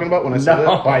video I'm talking about when I say No,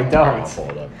 that? I don't. I'll pull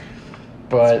it up.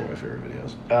 But It's one of my favorite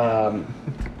videos.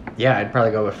 yeah, I'd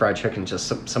probably go with fried chicken. Just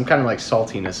some kind of like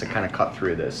saltiness to kind of cut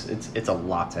through this. It's a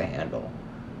lot to handle.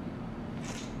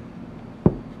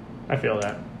 I feel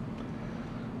that.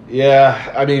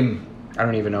 Yeah, I mean, I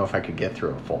don't even know if I could get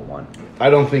through a full one. I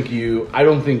don't think you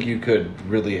could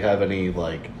really have any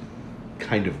like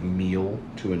kind of meal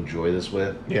to enjoy this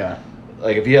with. Yeah.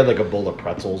 Like if you had like a bowl of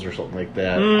pretzels or something like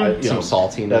that, Some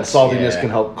saltiness, That saltiness yeah. can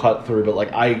help cut through. But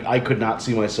like I could not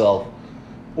see myself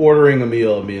ordering a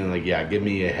meal and being like, yeah, give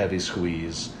me a heavy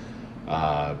squeeze.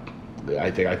 I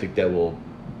think that will.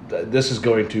 This is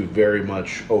going to very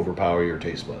much overpower your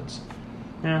taste buds.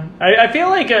 Yeah, I feel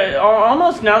like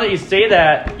almost now that you say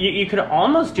that, you could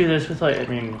almost do this with like, I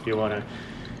mean, if you want to,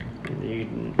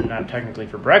 not technically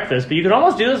for breakfast, but you could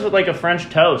almost do this with like a French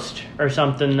toast or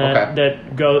something that's I'll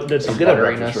get a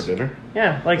breakfast for dinner.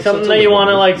 yeah, like That something sounds that like you a want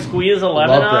to good like squeeze a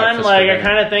lemon Love on. breakfast Like for I dinner.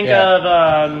 kind of think Yeah.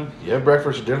 of You have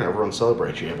breakfast for dinner. Everyone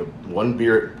celebrates. You have one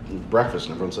beer at breakfast,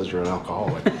 and everyone says you're an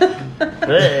alcoholic. I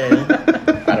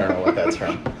don't know what that's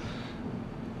from.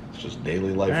 It's just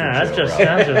daily life. yeah, for that's Joe,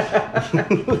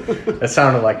 just Rob. That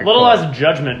sounded like a little quote. less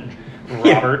judgment,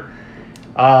 Yeah.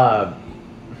 Robert.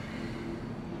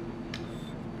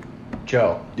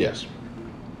 Joe, Yes.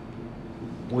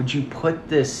 would you put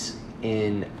this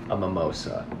in a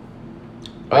mimosa?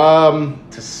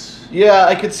 Yeah,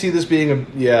 I could see this being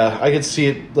I could see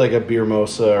it like a beer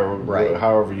mosa or Right.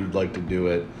 however you'd like to do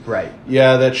it. Right.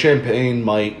 Yeah, that champagne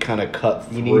might kind of cut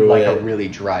through You need like it. a really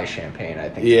dry champagne, I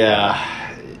think. Yeah.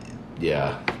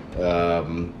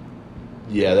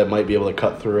 That might be able to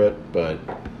cut through it, but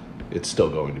it's still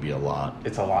going to be a lot.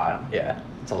 It's a lot. Yeah.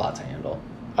 It's a lot to handle.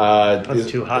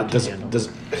 That's too hot to does, handle.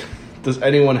 Does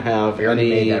anyone have We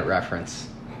already any? made that reference.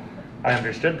 I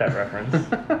understood that reference.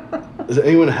 Does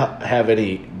anyone have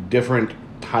any different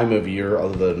time of year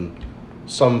other than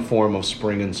some form of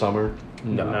spring and summer.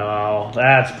 No,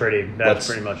 that's pretty Let's-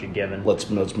 pretty much a given. Let's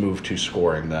move to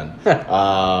scoring then.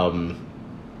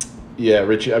 Yeah,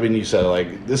 Richie. I mean, you said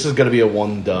like this is going to be a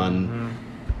one done.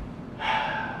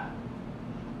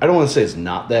 I don't want to say it's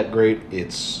not that great.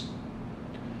 It's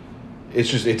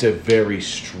a very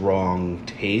strong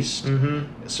taste.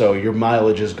 So your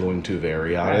mileage is going to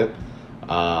vary on it.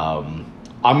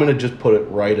 I'm going to just put it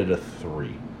right at a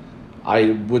 3.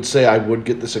 I would say I would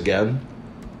get this again.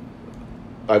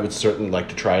 I would certainly like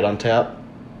to try it on tap,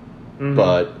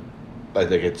 but I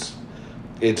think it's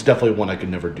definitely one I could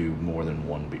never do more than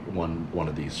one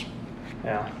of these.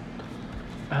 Yeah.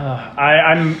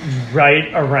 I'm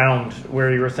right around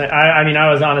where you were saying. I mean, I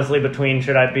was honestly between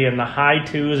should I be in the high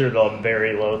 2s or the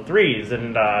very low 3s,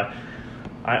 and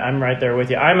I'm right there with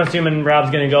you. I'm assuming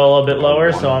Rob's going to go a little bit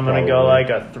lower, so I'm going to go like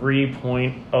a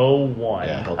 3.01.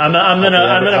 Yeah, I'm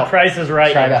gonna price is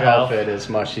right. Try to Joe. help it as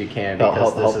much as you can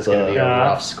because this is going to be a Yeah.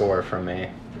 rough score for me.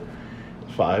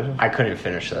 5. I couldn't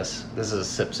finish this. This is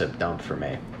a sip dump for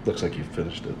me. Looks like you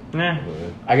finished it. Eh.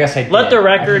 I guess I Let did. the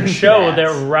I record finished show that.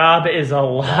 that Rob is a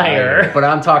liar. But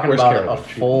I'm talking Where's about Carolyn? a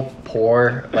full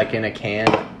pour, like in a can.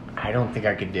 I don't think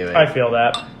I could do it. I feel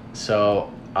that. So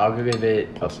I'll give it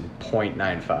a Pussy.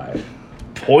 0.95.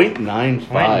 0.95.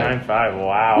 0.95.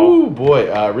 Wow. Oh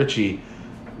boy, Richie,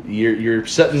 you are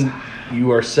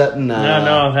setting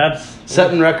No, that's.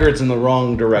 setting records in the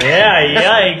wrong direction.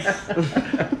 Yeah,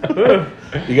 yikes. Ooh.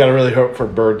 You got to really hope for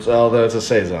birds. Oh, that's a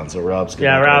saison, so Rob's.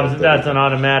 Yeah, Rob's. That's an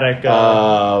automatic.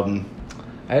 Um,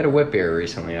 I had a whip beer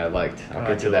recently I liked. I'll I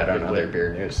get do to that love on good other whip.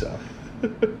 beer news. So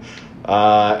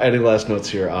any last notes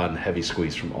here on Heavy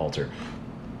Squeeze from Alter?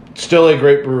 Still a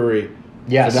great brewery.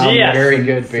 yes, Yes. very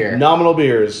good beer. Phenomenal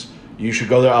beers. You should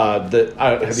go there. Have This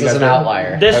you is guys an been?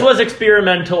 outlier. This was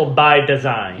experimental by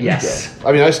design. Yes.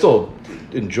 I mean, I still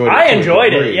enjoyed it. I to a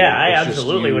enjoyed it. degree. Yeah, I It's just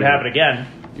absolutely would have it again.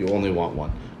 You only want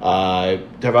one.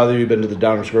 Have either of you been to the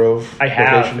Downers Grove? I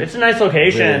have. location? It's a nice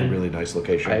location. Really, really nice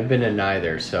location. I've been to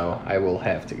neither, so I will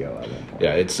have to go at one point.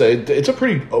 Yeah, it's a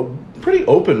pretty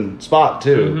open spot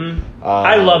too.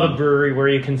 I love a brewery where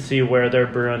you can see where they're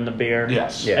brewing the beer.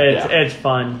 Yes, Yeah. It's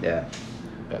fun. Yeah.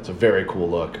 Yeah, it's a very cool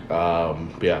look.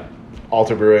 Yeah,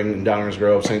 Alter Brewing in Downers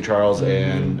Grove, St. Charles,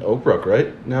 and Oak Brook,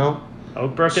 right? No,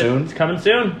 Oakbrook Soon? is coming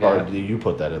soon. or you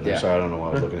put that in there? Yeah. Sorry, I don't know why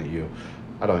I was looking at you.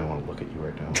 I don't even want to look at you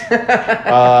right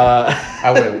now.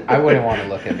 I wouldn't want to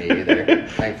look at me either.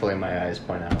 Thankfully, my eyes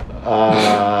point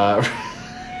out.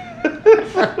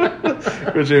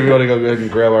 Richard, if you want to go ahead and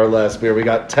grab our last beer, we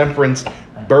got Temperance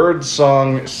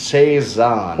Birdsong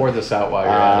Saison. Pour this out while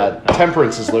you're at it.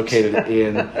 Temperance is located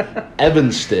in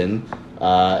Evanston.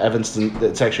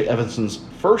 It's actually Evanston's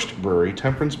first brewery.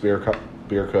 Temperance Beer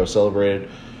Co. celebrated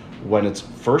when its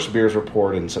first beers were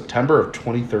poured in September of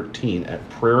 2013 at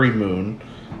Prairie Moon,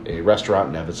 a restaurant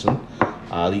in Evanston.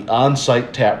 The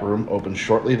on-site tap room opened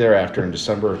shortly thereafter in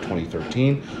December of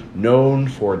 2013, known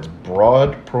for its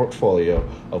broad portfolio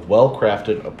of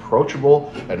well-crafted,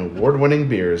 approachable, and award-winning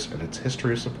beers and its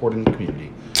history of supporting the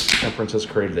community. Temperance has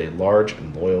created a large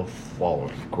and loyal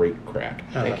following. Great crack.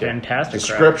 That's a fantastic.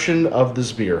 Description of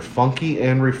this beer: funky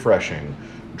and refreshing,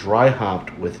 dry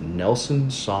hopped with Nelson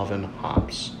Sauvin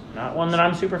hops. Not one that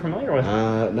I'm super familiar with.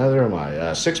 Neither am I.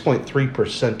 6.3%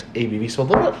 ABV, so a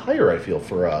little bit higher. I feel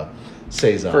for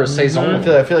saison. For a saison.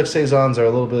 I feel like saisons are a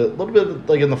little bit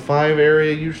like in the 5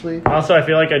 area usually. Also, I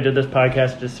feel like I did this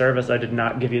podcast a disservice. I did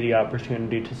not give you the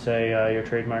opportunity to say your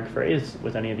trademark phrase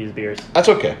with any of these beers. That's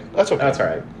okay. That's okay. That's all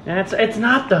right. And it's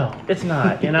not though. It's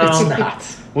not. You know. It's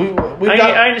not. We've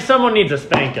got someone needs a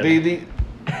spanking.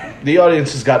 the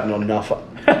audience has gotten enough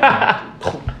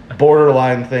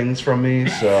borderline things from me.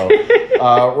 So,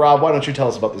 Rob, why don't you tell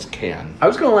us about this can? I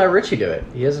was going to let Richie do it.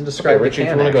 He hasn't described Richie, the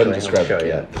if can. you want to go ahead and actually, describe on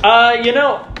the the show can.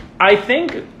 yet. I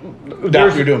think No,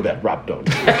 there's, you're doing bad. Rob, don't.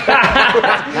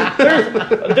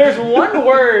 there's one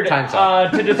word Time's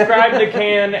up. to describe the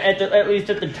can at least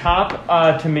at the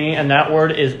top to me, and that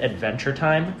word is Adventure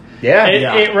Time. Yeah.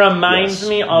 It reminds Yes.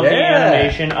 me of the Yeah.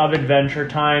 animation of Adventure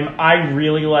Time. I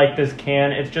really like this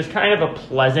can. It's just kind of a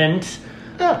pleasant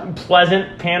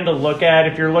can to look at.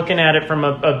 If you're looking at it from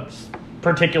a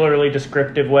particularly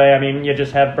descriptive way, I mean, you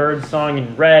just have Birdsong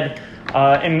in red.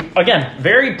 And again,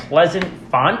 very pleasant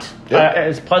font, Yep.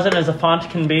 as pleasant as a font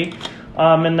can be.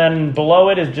 And then below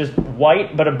it is just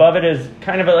white, but above it is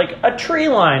kind of like a tree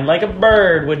line, like a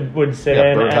bird would sit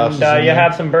Yeah, in. birdhouses And in you there.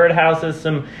 have some birdhouses,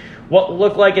 some what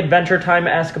look like Adventure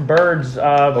Time-esque birds.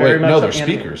 Oh, very wait, much no, so- they're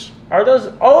speakers. Are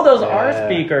those? Oh, those are Yeah.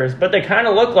 speakers, but they kind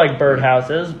of look like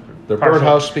birdhouses. They're Partial-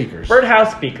 birdhouse speakers.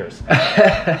 Birdhouse speakers.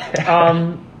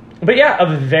 But yeah, a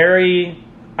very.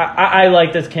 I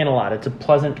like this can a lot. It's a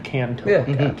pleasant can to look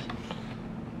Yeah.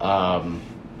 at.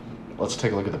 Let's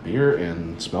take a look at the beer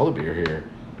and smell the beer here.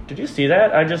 Did you see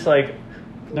that? I just I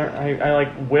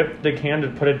whipped the can to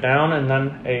put it down, and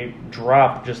then a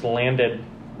drop just landed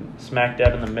smack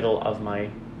dab in the middle of my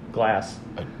glass.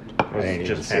 It I was didn't even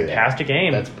just see that. fantastic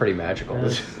aim. That's pretty magical.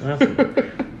 That's-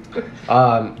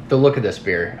 The look of this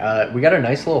beer. We got a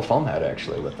nice little foam head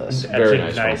actually with this. That's Very a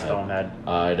nice nice foam foam head.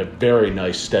 And a very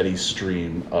nice steady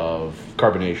stream of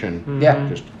carbonation. Yeah.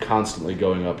 Just constantly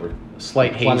going up or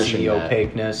Slight replenishing hazy that.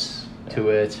 opaqueness to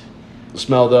it. The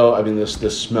smell, though, I mean, this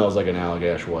smells like an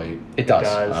Allagash White. It does.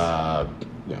 does.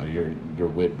 Your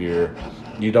wit beer.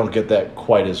 You don't get that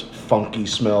quite as funky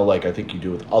smell like I think you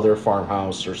do with other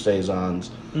farmhouse or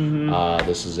saisons.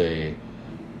 This is a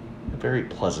very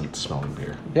pleasant smelling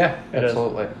beer. Yeah, It is.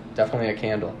 absolutely. Definitely a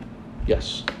candle.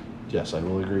 Yes, I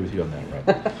will agree with you on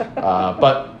that, Rob.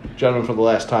 But, gentlemen, for the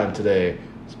last time today,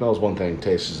 smells one thing,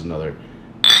 tastes is another.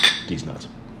 These nuts.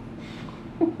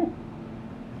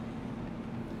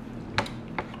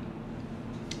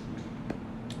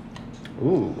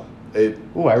 Ooh. That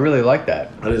I really like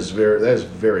that. is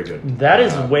very good. That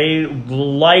is way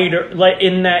lighter, like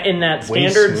in that Way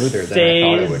standard smoother than I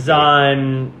thought it would be.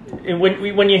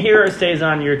 saison. When you hear a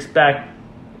saison, you expect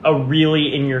a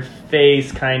really in your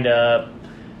face kind of.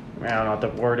 I don't know what the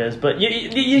word is, but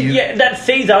you get that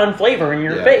saison flavor in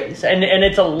your Yeah. face, and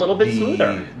it's a little bit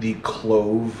smoother. The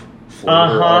clove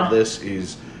flavor Uh-huh. of this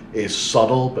is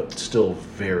subtle but still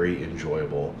very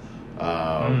enjoyable.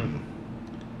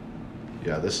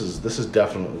 Yeah, this is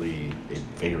definitely a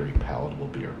very palatable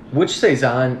beer. Which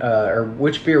saison, or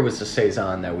which beer was the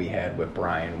saison that we had with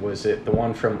Brian? Was it the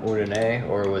one from Unane,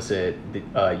 or was it the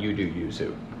Yudu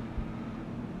Yuzu?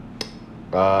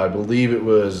 I believe it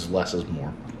was Less is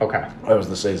More. Okay. That was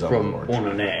the saison From orange.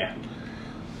 Unane.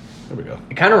 There we go.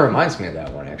 It kind of reminds me of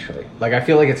that one, actually. Like, I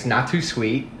feel like it's not too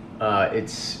sweet.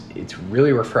 It's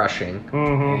really refreshing,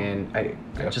 and I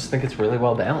just think it's really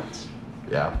well balanced.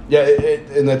 Yeah,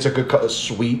 and that's a good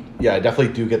sweet. Yeah, I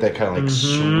definitely do get that kind of like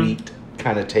sweet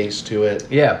kind of taste to it.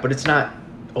 Yeah, but it's not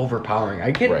overpowering.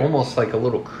 I get Right. almost like a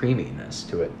little creaminess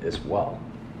to it as well.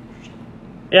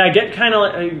 Yeah, I get kind of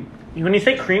like when you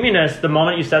say creaminess. The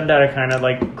moment you said that, I kind of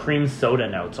like cream soda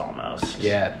notes almost.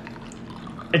 Yeah,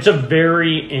 It's a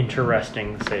very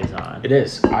interesting saison. it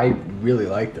is. I really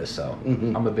like this, though.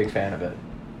 I'm a big fan of it.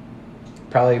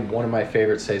 Probably one of my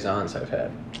favorite saisons I've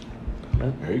had.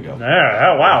 There you go.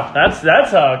 Yeah, oh, wow, that's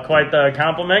quite the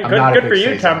compliment. I'm not a Good big for you,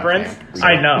 saison Temperance. fan.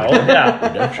 I know. Yeah.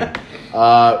 Redemption.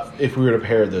 If we were to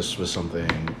pair this with something,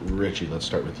 Richie, let's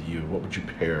start with you. What would you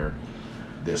pair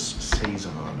this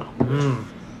saison with?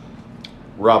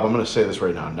 Rob, I'm going to say this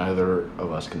right now. Neither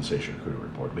of us can say charcuterie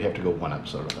report. We have to go one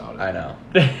episode without it. I know.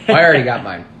 I already got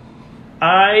mine.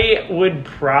 I would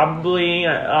probably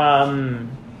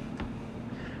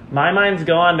my mind's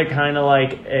going to kind of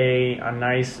like a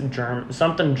nice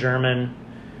something German,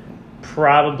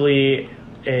 probably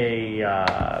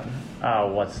a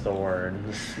what's the word?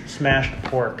 Smashed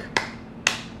pork.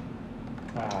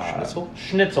 Schnitzel?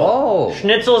 Schnitzel. Oh.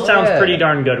 Schnitzel sounds Yeah. pretty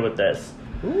darn good with this.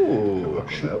 Ooh.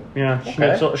 Yeah, Okay.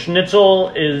 Schnitzel. Schnitzel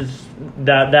is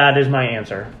that is my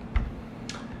answer.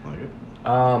 Like it?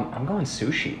 I'm going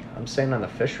sushi. I'm staying on the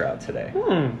fish route today.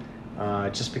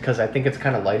 Just because I think it's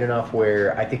kind of light enough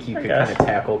where I think you could guess. kind of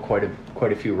tackle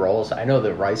quite a few rolls. I know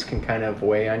the rice can kind of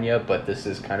weigh on you, but this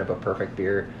is kind of a perfect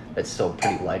beer that's still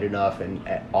pretty light enough and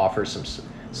offers some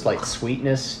slight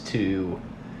sweetness to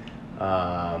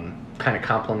kind of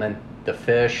complement the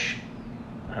fish.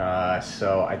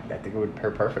 So I think it would pair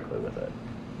perfectly with it.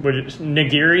 Would it,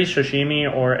 nigiri,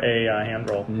 sashimi, or a hand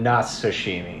roll? Not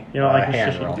sashimi. You don't like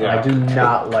hand sashimi? roll. Yeah. I do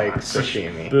not like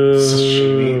sashimi. Boo.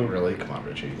 Sashimi? Really? Come on,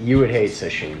 Richie. You would hate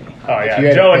sashimi. Oh, If yeah. you had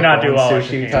to Joe would pick not do one well at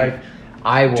sushi sashimi. type.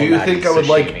 I will Do you not think eat I would sashimi.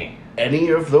 like any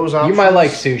of those options? You might like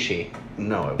sushi.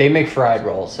 No, I They make fried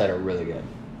rolls that are really good.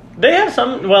 They have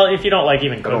some. Well, if you don't like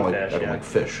even I don't cooked like, fish, I don't yeah. like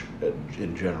fish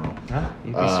in general.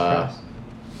 You'd be surprised.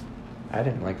 I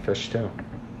didn't like fish too.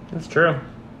 That's true.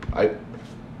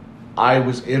 I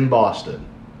was in Boston,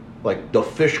 like the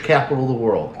fish capital of the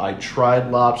world. I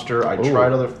tried lobster. I Ooh.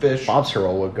 tried other fish. Lobster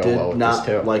roll would go Did well with not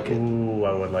this too. like it. Ooh,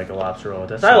 I would like a lobster roll with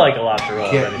this. I like a lobster roll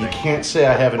with You anything. can't say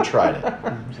I haven't tried it. It's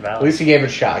At valid. least you gave it a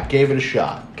I shot. gave it a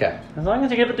shot. Okay. As long as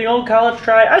you give it the old college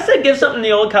try. I say give something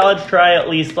the old college try at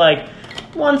least like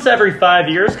once every 5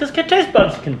 years because taste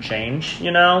buds can change,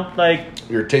 you know? Like,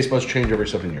 Your taste buds change every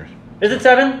 7 years. is it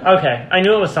 7? Okay. I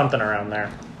knew it was something around there.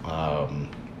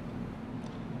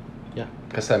 Yeah.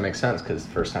 Guess that makes sense because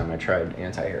the first time I tried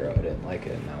Anti-Hero, I didn't like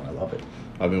it, and now I love it.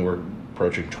 I mean,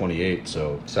 approaching 28,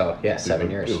 so yeah, 7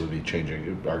 years. It would be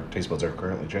changing. Our taste buds are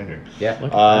currently changing.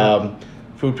 Yeah.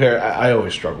 Food pair. I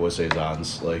always struggle with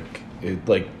saisons, like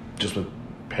just with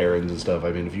pairings and stuff.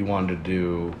 I mean, if you wanted to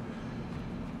do,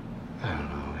 I don't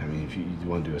know. I mean, if you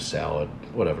want to do a salad,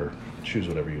 whatever, choose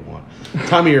whatever you want.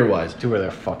 Time of year wise, Do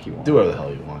whatever the fuck you want. do whatever the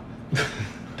hell you want.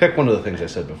 Pick one of the things I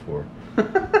said before.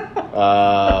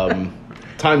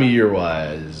 Time of year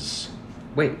wise,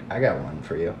 Wait, I got one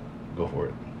for you. go for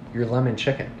it. Your lemon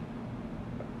chicken.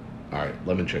 All right,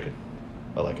 lemon chicken.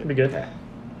 I like it. Be good. Okay,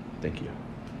 Thank you.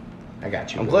 I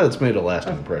got you. I'm glad it's made a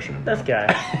lasting impression. on me. This guy.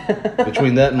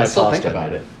 Between that and my I still pasta, think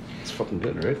about it. It's fucking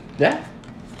good, right? Yeah.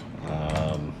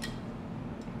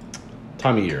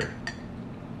 Time of year.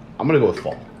 I'm gonna go with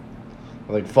fall.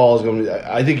 I think fall is gonna be.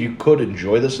 I think you could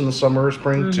enjoy this in the summer or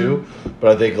spring too,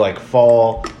 but I think like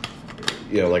fall,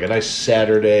 like a nice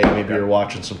Saturday. Maybe you're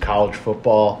watching some college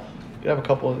football. You have a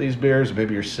couple of these beers.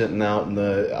 Maybe you're sitting out in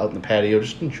the patio,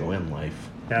 just enjoying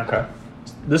life. Yeah. Okay.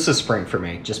 This is spring for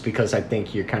me, just because I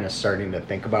think you're kind of starting to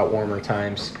think about warmer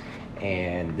times,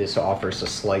 and this offers a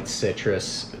slight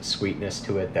citrus sweetness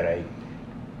to it that I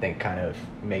think kind of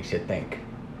makes you think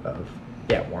of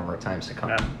warmer times to come.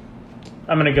 Yeah.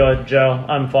 I'm gonna go with Joe.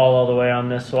 I'm fall all the way on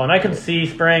this one. I can see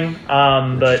spring, Just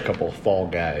but a couple of fall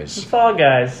guys. Fall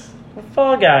Guys.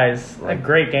 Fall Guys. A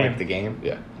great game. Like the game.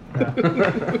 Yeah.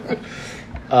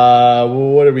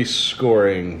 What are we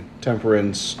scoring?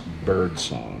 Temperance Bird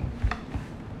Song.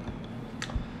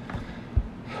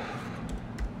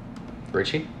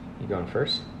 Richie, you going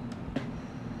first?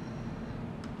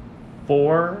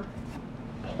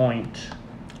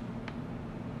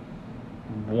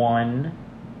 4.12.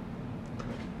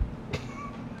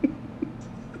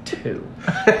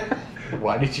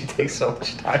 Why did you take so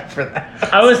much time for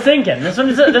that? I was thinking this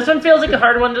one feels like a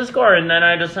hard one to score, and then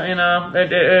I just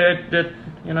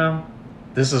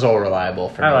This is all reliable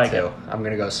for me I like too. it. I'm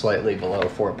gonna go slightly below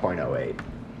 4.08.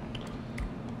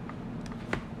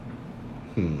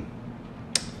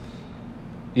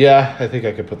 Yeah, I think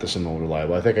I could put this in the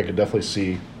reliable. I think I could definitely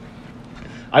see.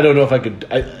 I don't know if I could.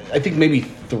 I think maybe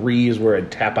 3 is where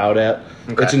I'd tap out at.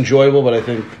 Okay. It's enjoyable, but I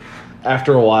think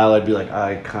after a while I'd be like,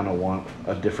 I kind of want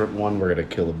a different one. We're gonna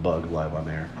kill a bug live on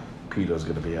air. Peto's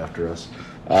gonna be after us.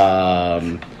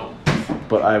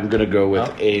 But I'm gonna go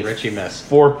with a Richie missed.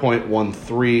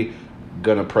 4.13.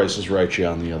 Gonna Price is Right you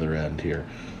on the other end here.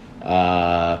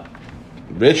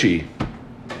 Richie,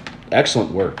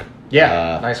 excellent work.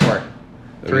 Yeah, nice work.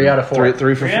 3 out of 4.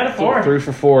 Three for 3 out of 4. 3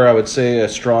 for 4. I would say a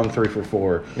strong 3 for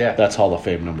 4. Yeah. That's Hall of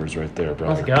Fame numbers right there,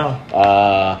 brother. Let's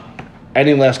go.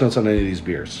 Any last notes on any of these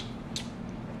beers?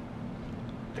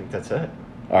 I think that's it.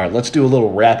 All right, let's do a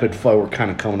little rapid fire. We're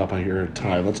kind of coming up on your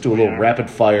time. Let's do a little rapid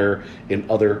fire in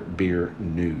other beer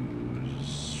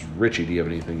news. Richie, do you have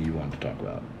anything you want to talk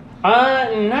about?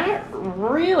 Not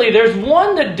really. There's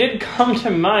one that did come to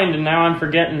mind, and now I'm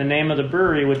forgetting the name of the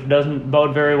brewery, which doesn't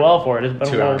bode very well for it. It's been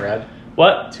a 2 little- Hound Red.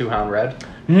 What? 2 Hound Red.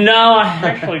 No, I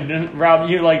actually didn't. Rob,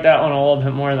 you liked that one a little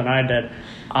bit more than I did. Is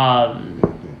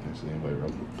anybody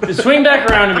wrong? Swing back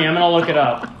around to me. I'm gonna look it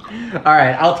up. All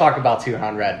right, I'll talk about 2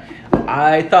 Hound Red.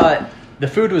 I thought the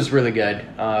food was really good.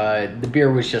 The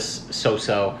beer was just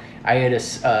so-so. I had a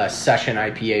session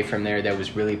IPA from there that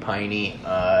was really piney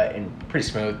and pretty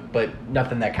smooth, but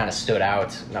nothing that kind of stood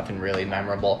out, nothing really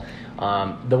memorable.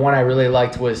 The one I really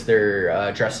liked was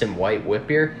their Dressed in White wit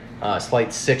beer. Slight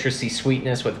citrusy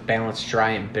sweetness with balanced dry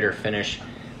and bitter finish,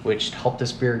 which helped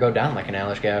this beer go down like an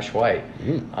Allagash White.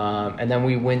 And then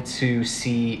we went to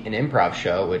see an improv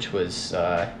show, which was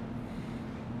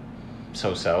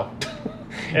so-so.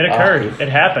 It occurred. It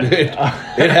happened. It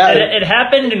had. It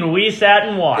happened, and we sat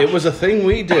and watched. It was a thing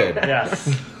we did. Yes.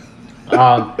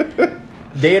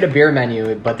 They had a beer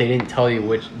menu, but they didn't tell you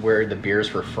where the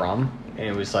beers were from, and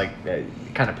it was like it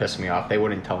kind of pissed me off. They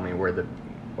wouldn't tell me where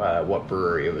what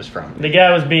brewery it was from. The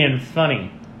guy was being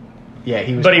funny, Yeah,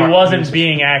 he was, but he wasn't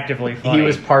being actively funny. He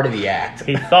was part of the act.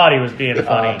 He thought he was being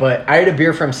funny. But I had a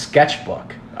beer from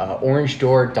Sketchbook, Orange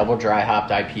Door Double Dry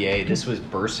Hopped IPA. This was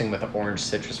bursting with orange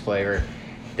citrus flavor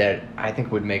that I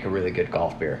think would make a really good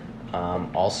golf beer.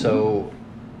 Also,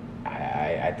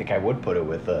 I think I would put it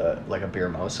with like a beer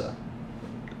mosa.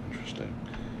 Interesting.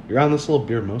 You're on this little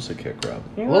beer mosa kick, Rob.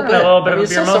 You A were little on bit. a little bit I mean, of a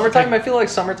it's beer still mosa summertime. kick. I feel like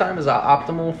summertime is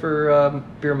optimal for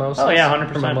beer mosas. Oh, yeah,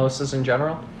 100%. For mimosas in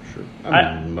general. Sure.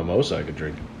 I mean, mimosa I could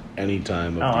drink any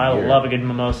time of Oh, the I year. love a good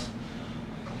mimosa.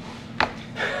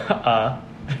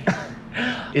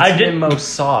 It's I did-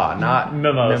 mimosa, not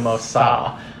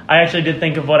mimosa. I actually did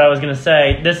think of what I was going to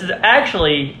say. This is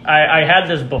actually, I had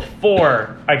this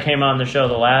before I came on the show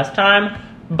the last time,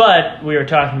 but we were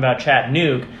talking about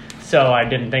Chattanooga. so I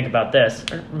didn't think about this.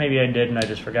 Or maybe I did and I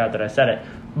just forgot that I said it.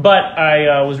 But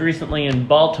I was recently in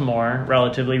Baltimore,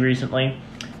 relatively recently,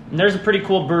 and there's a pretty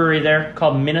cool brewery there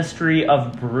called Ministry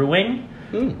of Brewing.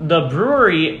 The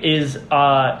brewery is in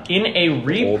a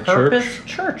repurposed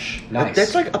church. Nice.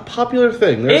 That's like a popular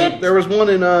thing. There was one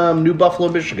in New Buffalo,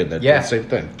 Michigan that did the same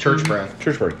thing. Church brew.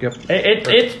 Church brew, yep.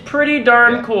 It's pretty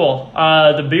darn cool.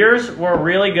 The beers were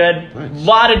really good. Nice. A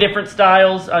lot of different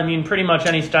styles. I mean, pretty much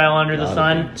any style under the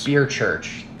sun. Beer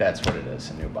Church. That's what it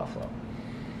is in New Buffalo.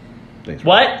 Thanks.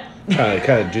 What? Kind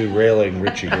of derailing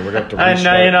Richie here. We're going to have to I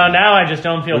restart. know, now I just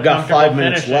don't feel We've got comfortable 5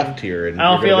 minutes finishing. left here. And I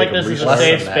don't we're feel gonna like make this is restart. a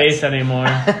safe Less than space anymore.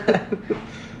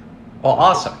 Well,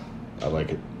 awesome. I like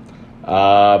it.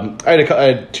 I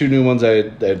had 2 new ones. I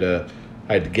had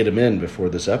to get them in before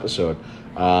this episode.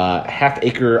 Half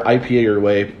Acre IPA Your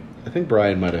Way. I think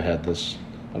Brian might have had this.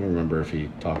 I don't remember if he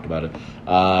talked about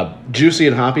it. Juicy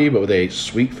and hoppy, but with a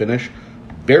sweet finish.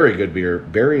 Very good beer.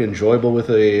 Very enjoyable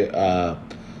with a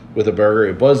burger.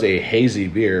 It was a hazy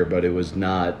beer, but it was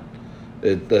not.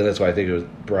 That's why I think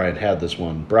Brian had this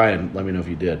one. Brian, let me know if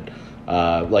you did.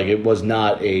 It was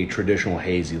not a traditional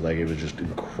hazy. Like, it was just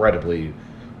incredibly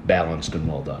balanced and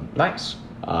well done. Nice.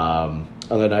 And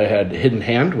then I had Hidden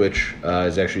Hand, which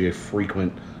is actually a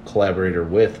frequent collaborator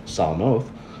with Solemn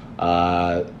Oath.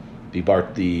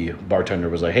 The bartender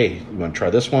was like, "Hey, you want to try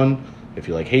this one? If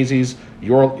you like hazies,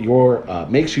 your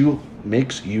makes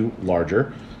you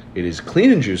larger. It is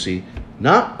clean and juicy,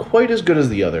 not quite as good as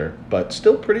the other, but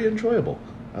still pretty enjoyable.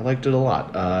 I liked it a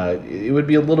lot. It would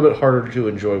be a little bit harder to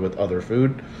enjoy with other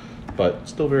food, but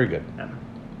still very good.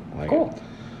 I like Cool.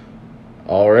 it.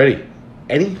 Alrighty.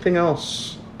 Anything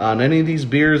else on any of these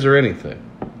beers or anything?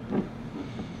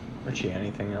 Richie,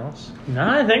 anything else? No,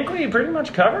 I think we pretty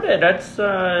much covered it. That's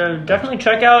definitely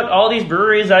check out all these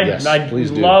breweries. Yes, I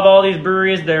please do. love all these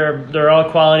breweries. They're all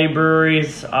quality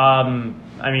breweries.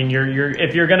 I mean,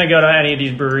 if you're gonna go to any of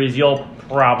these breweries, you'll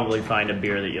probably find a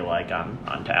beer that you like on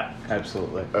tap.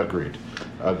 Absolutely. Agreed.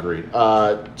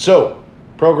 So,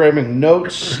 programming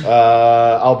notes.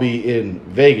 I'll be in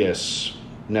Vegas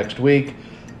next week.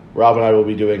 Rob and I will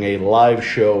be doing a live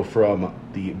show from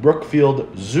the Brookfield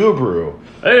Zoo Brew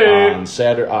Hey!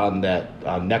 on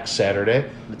next Saturday,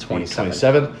 The 27th.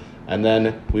 27th. And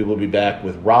then we will be back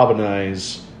with Rob and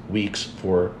I's weeks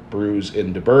for Brews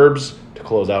in the Burbs to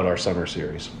close out our summer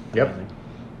series. Yep.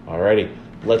 Alrighty,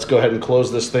 let's go ahead and close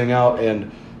this thing out.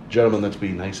 And gentlemen, let's be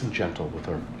nice and gentle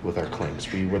with our clinks.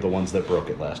 We were the ones that broke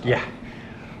it last time. Yeah.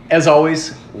 As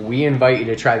always, we invite you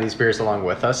to try these beers along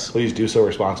with us. Please do so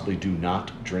responsibly. Do not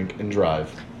drink and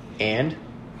drive. And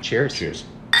cheers. Cheers.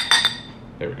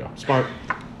 There we go. Smart.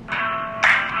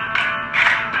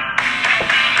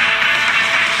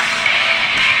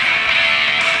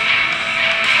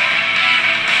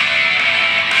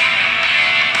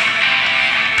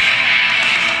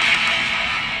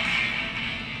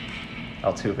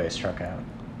 Altuve struck out.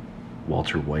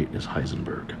 Walter White is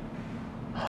Heisenberg.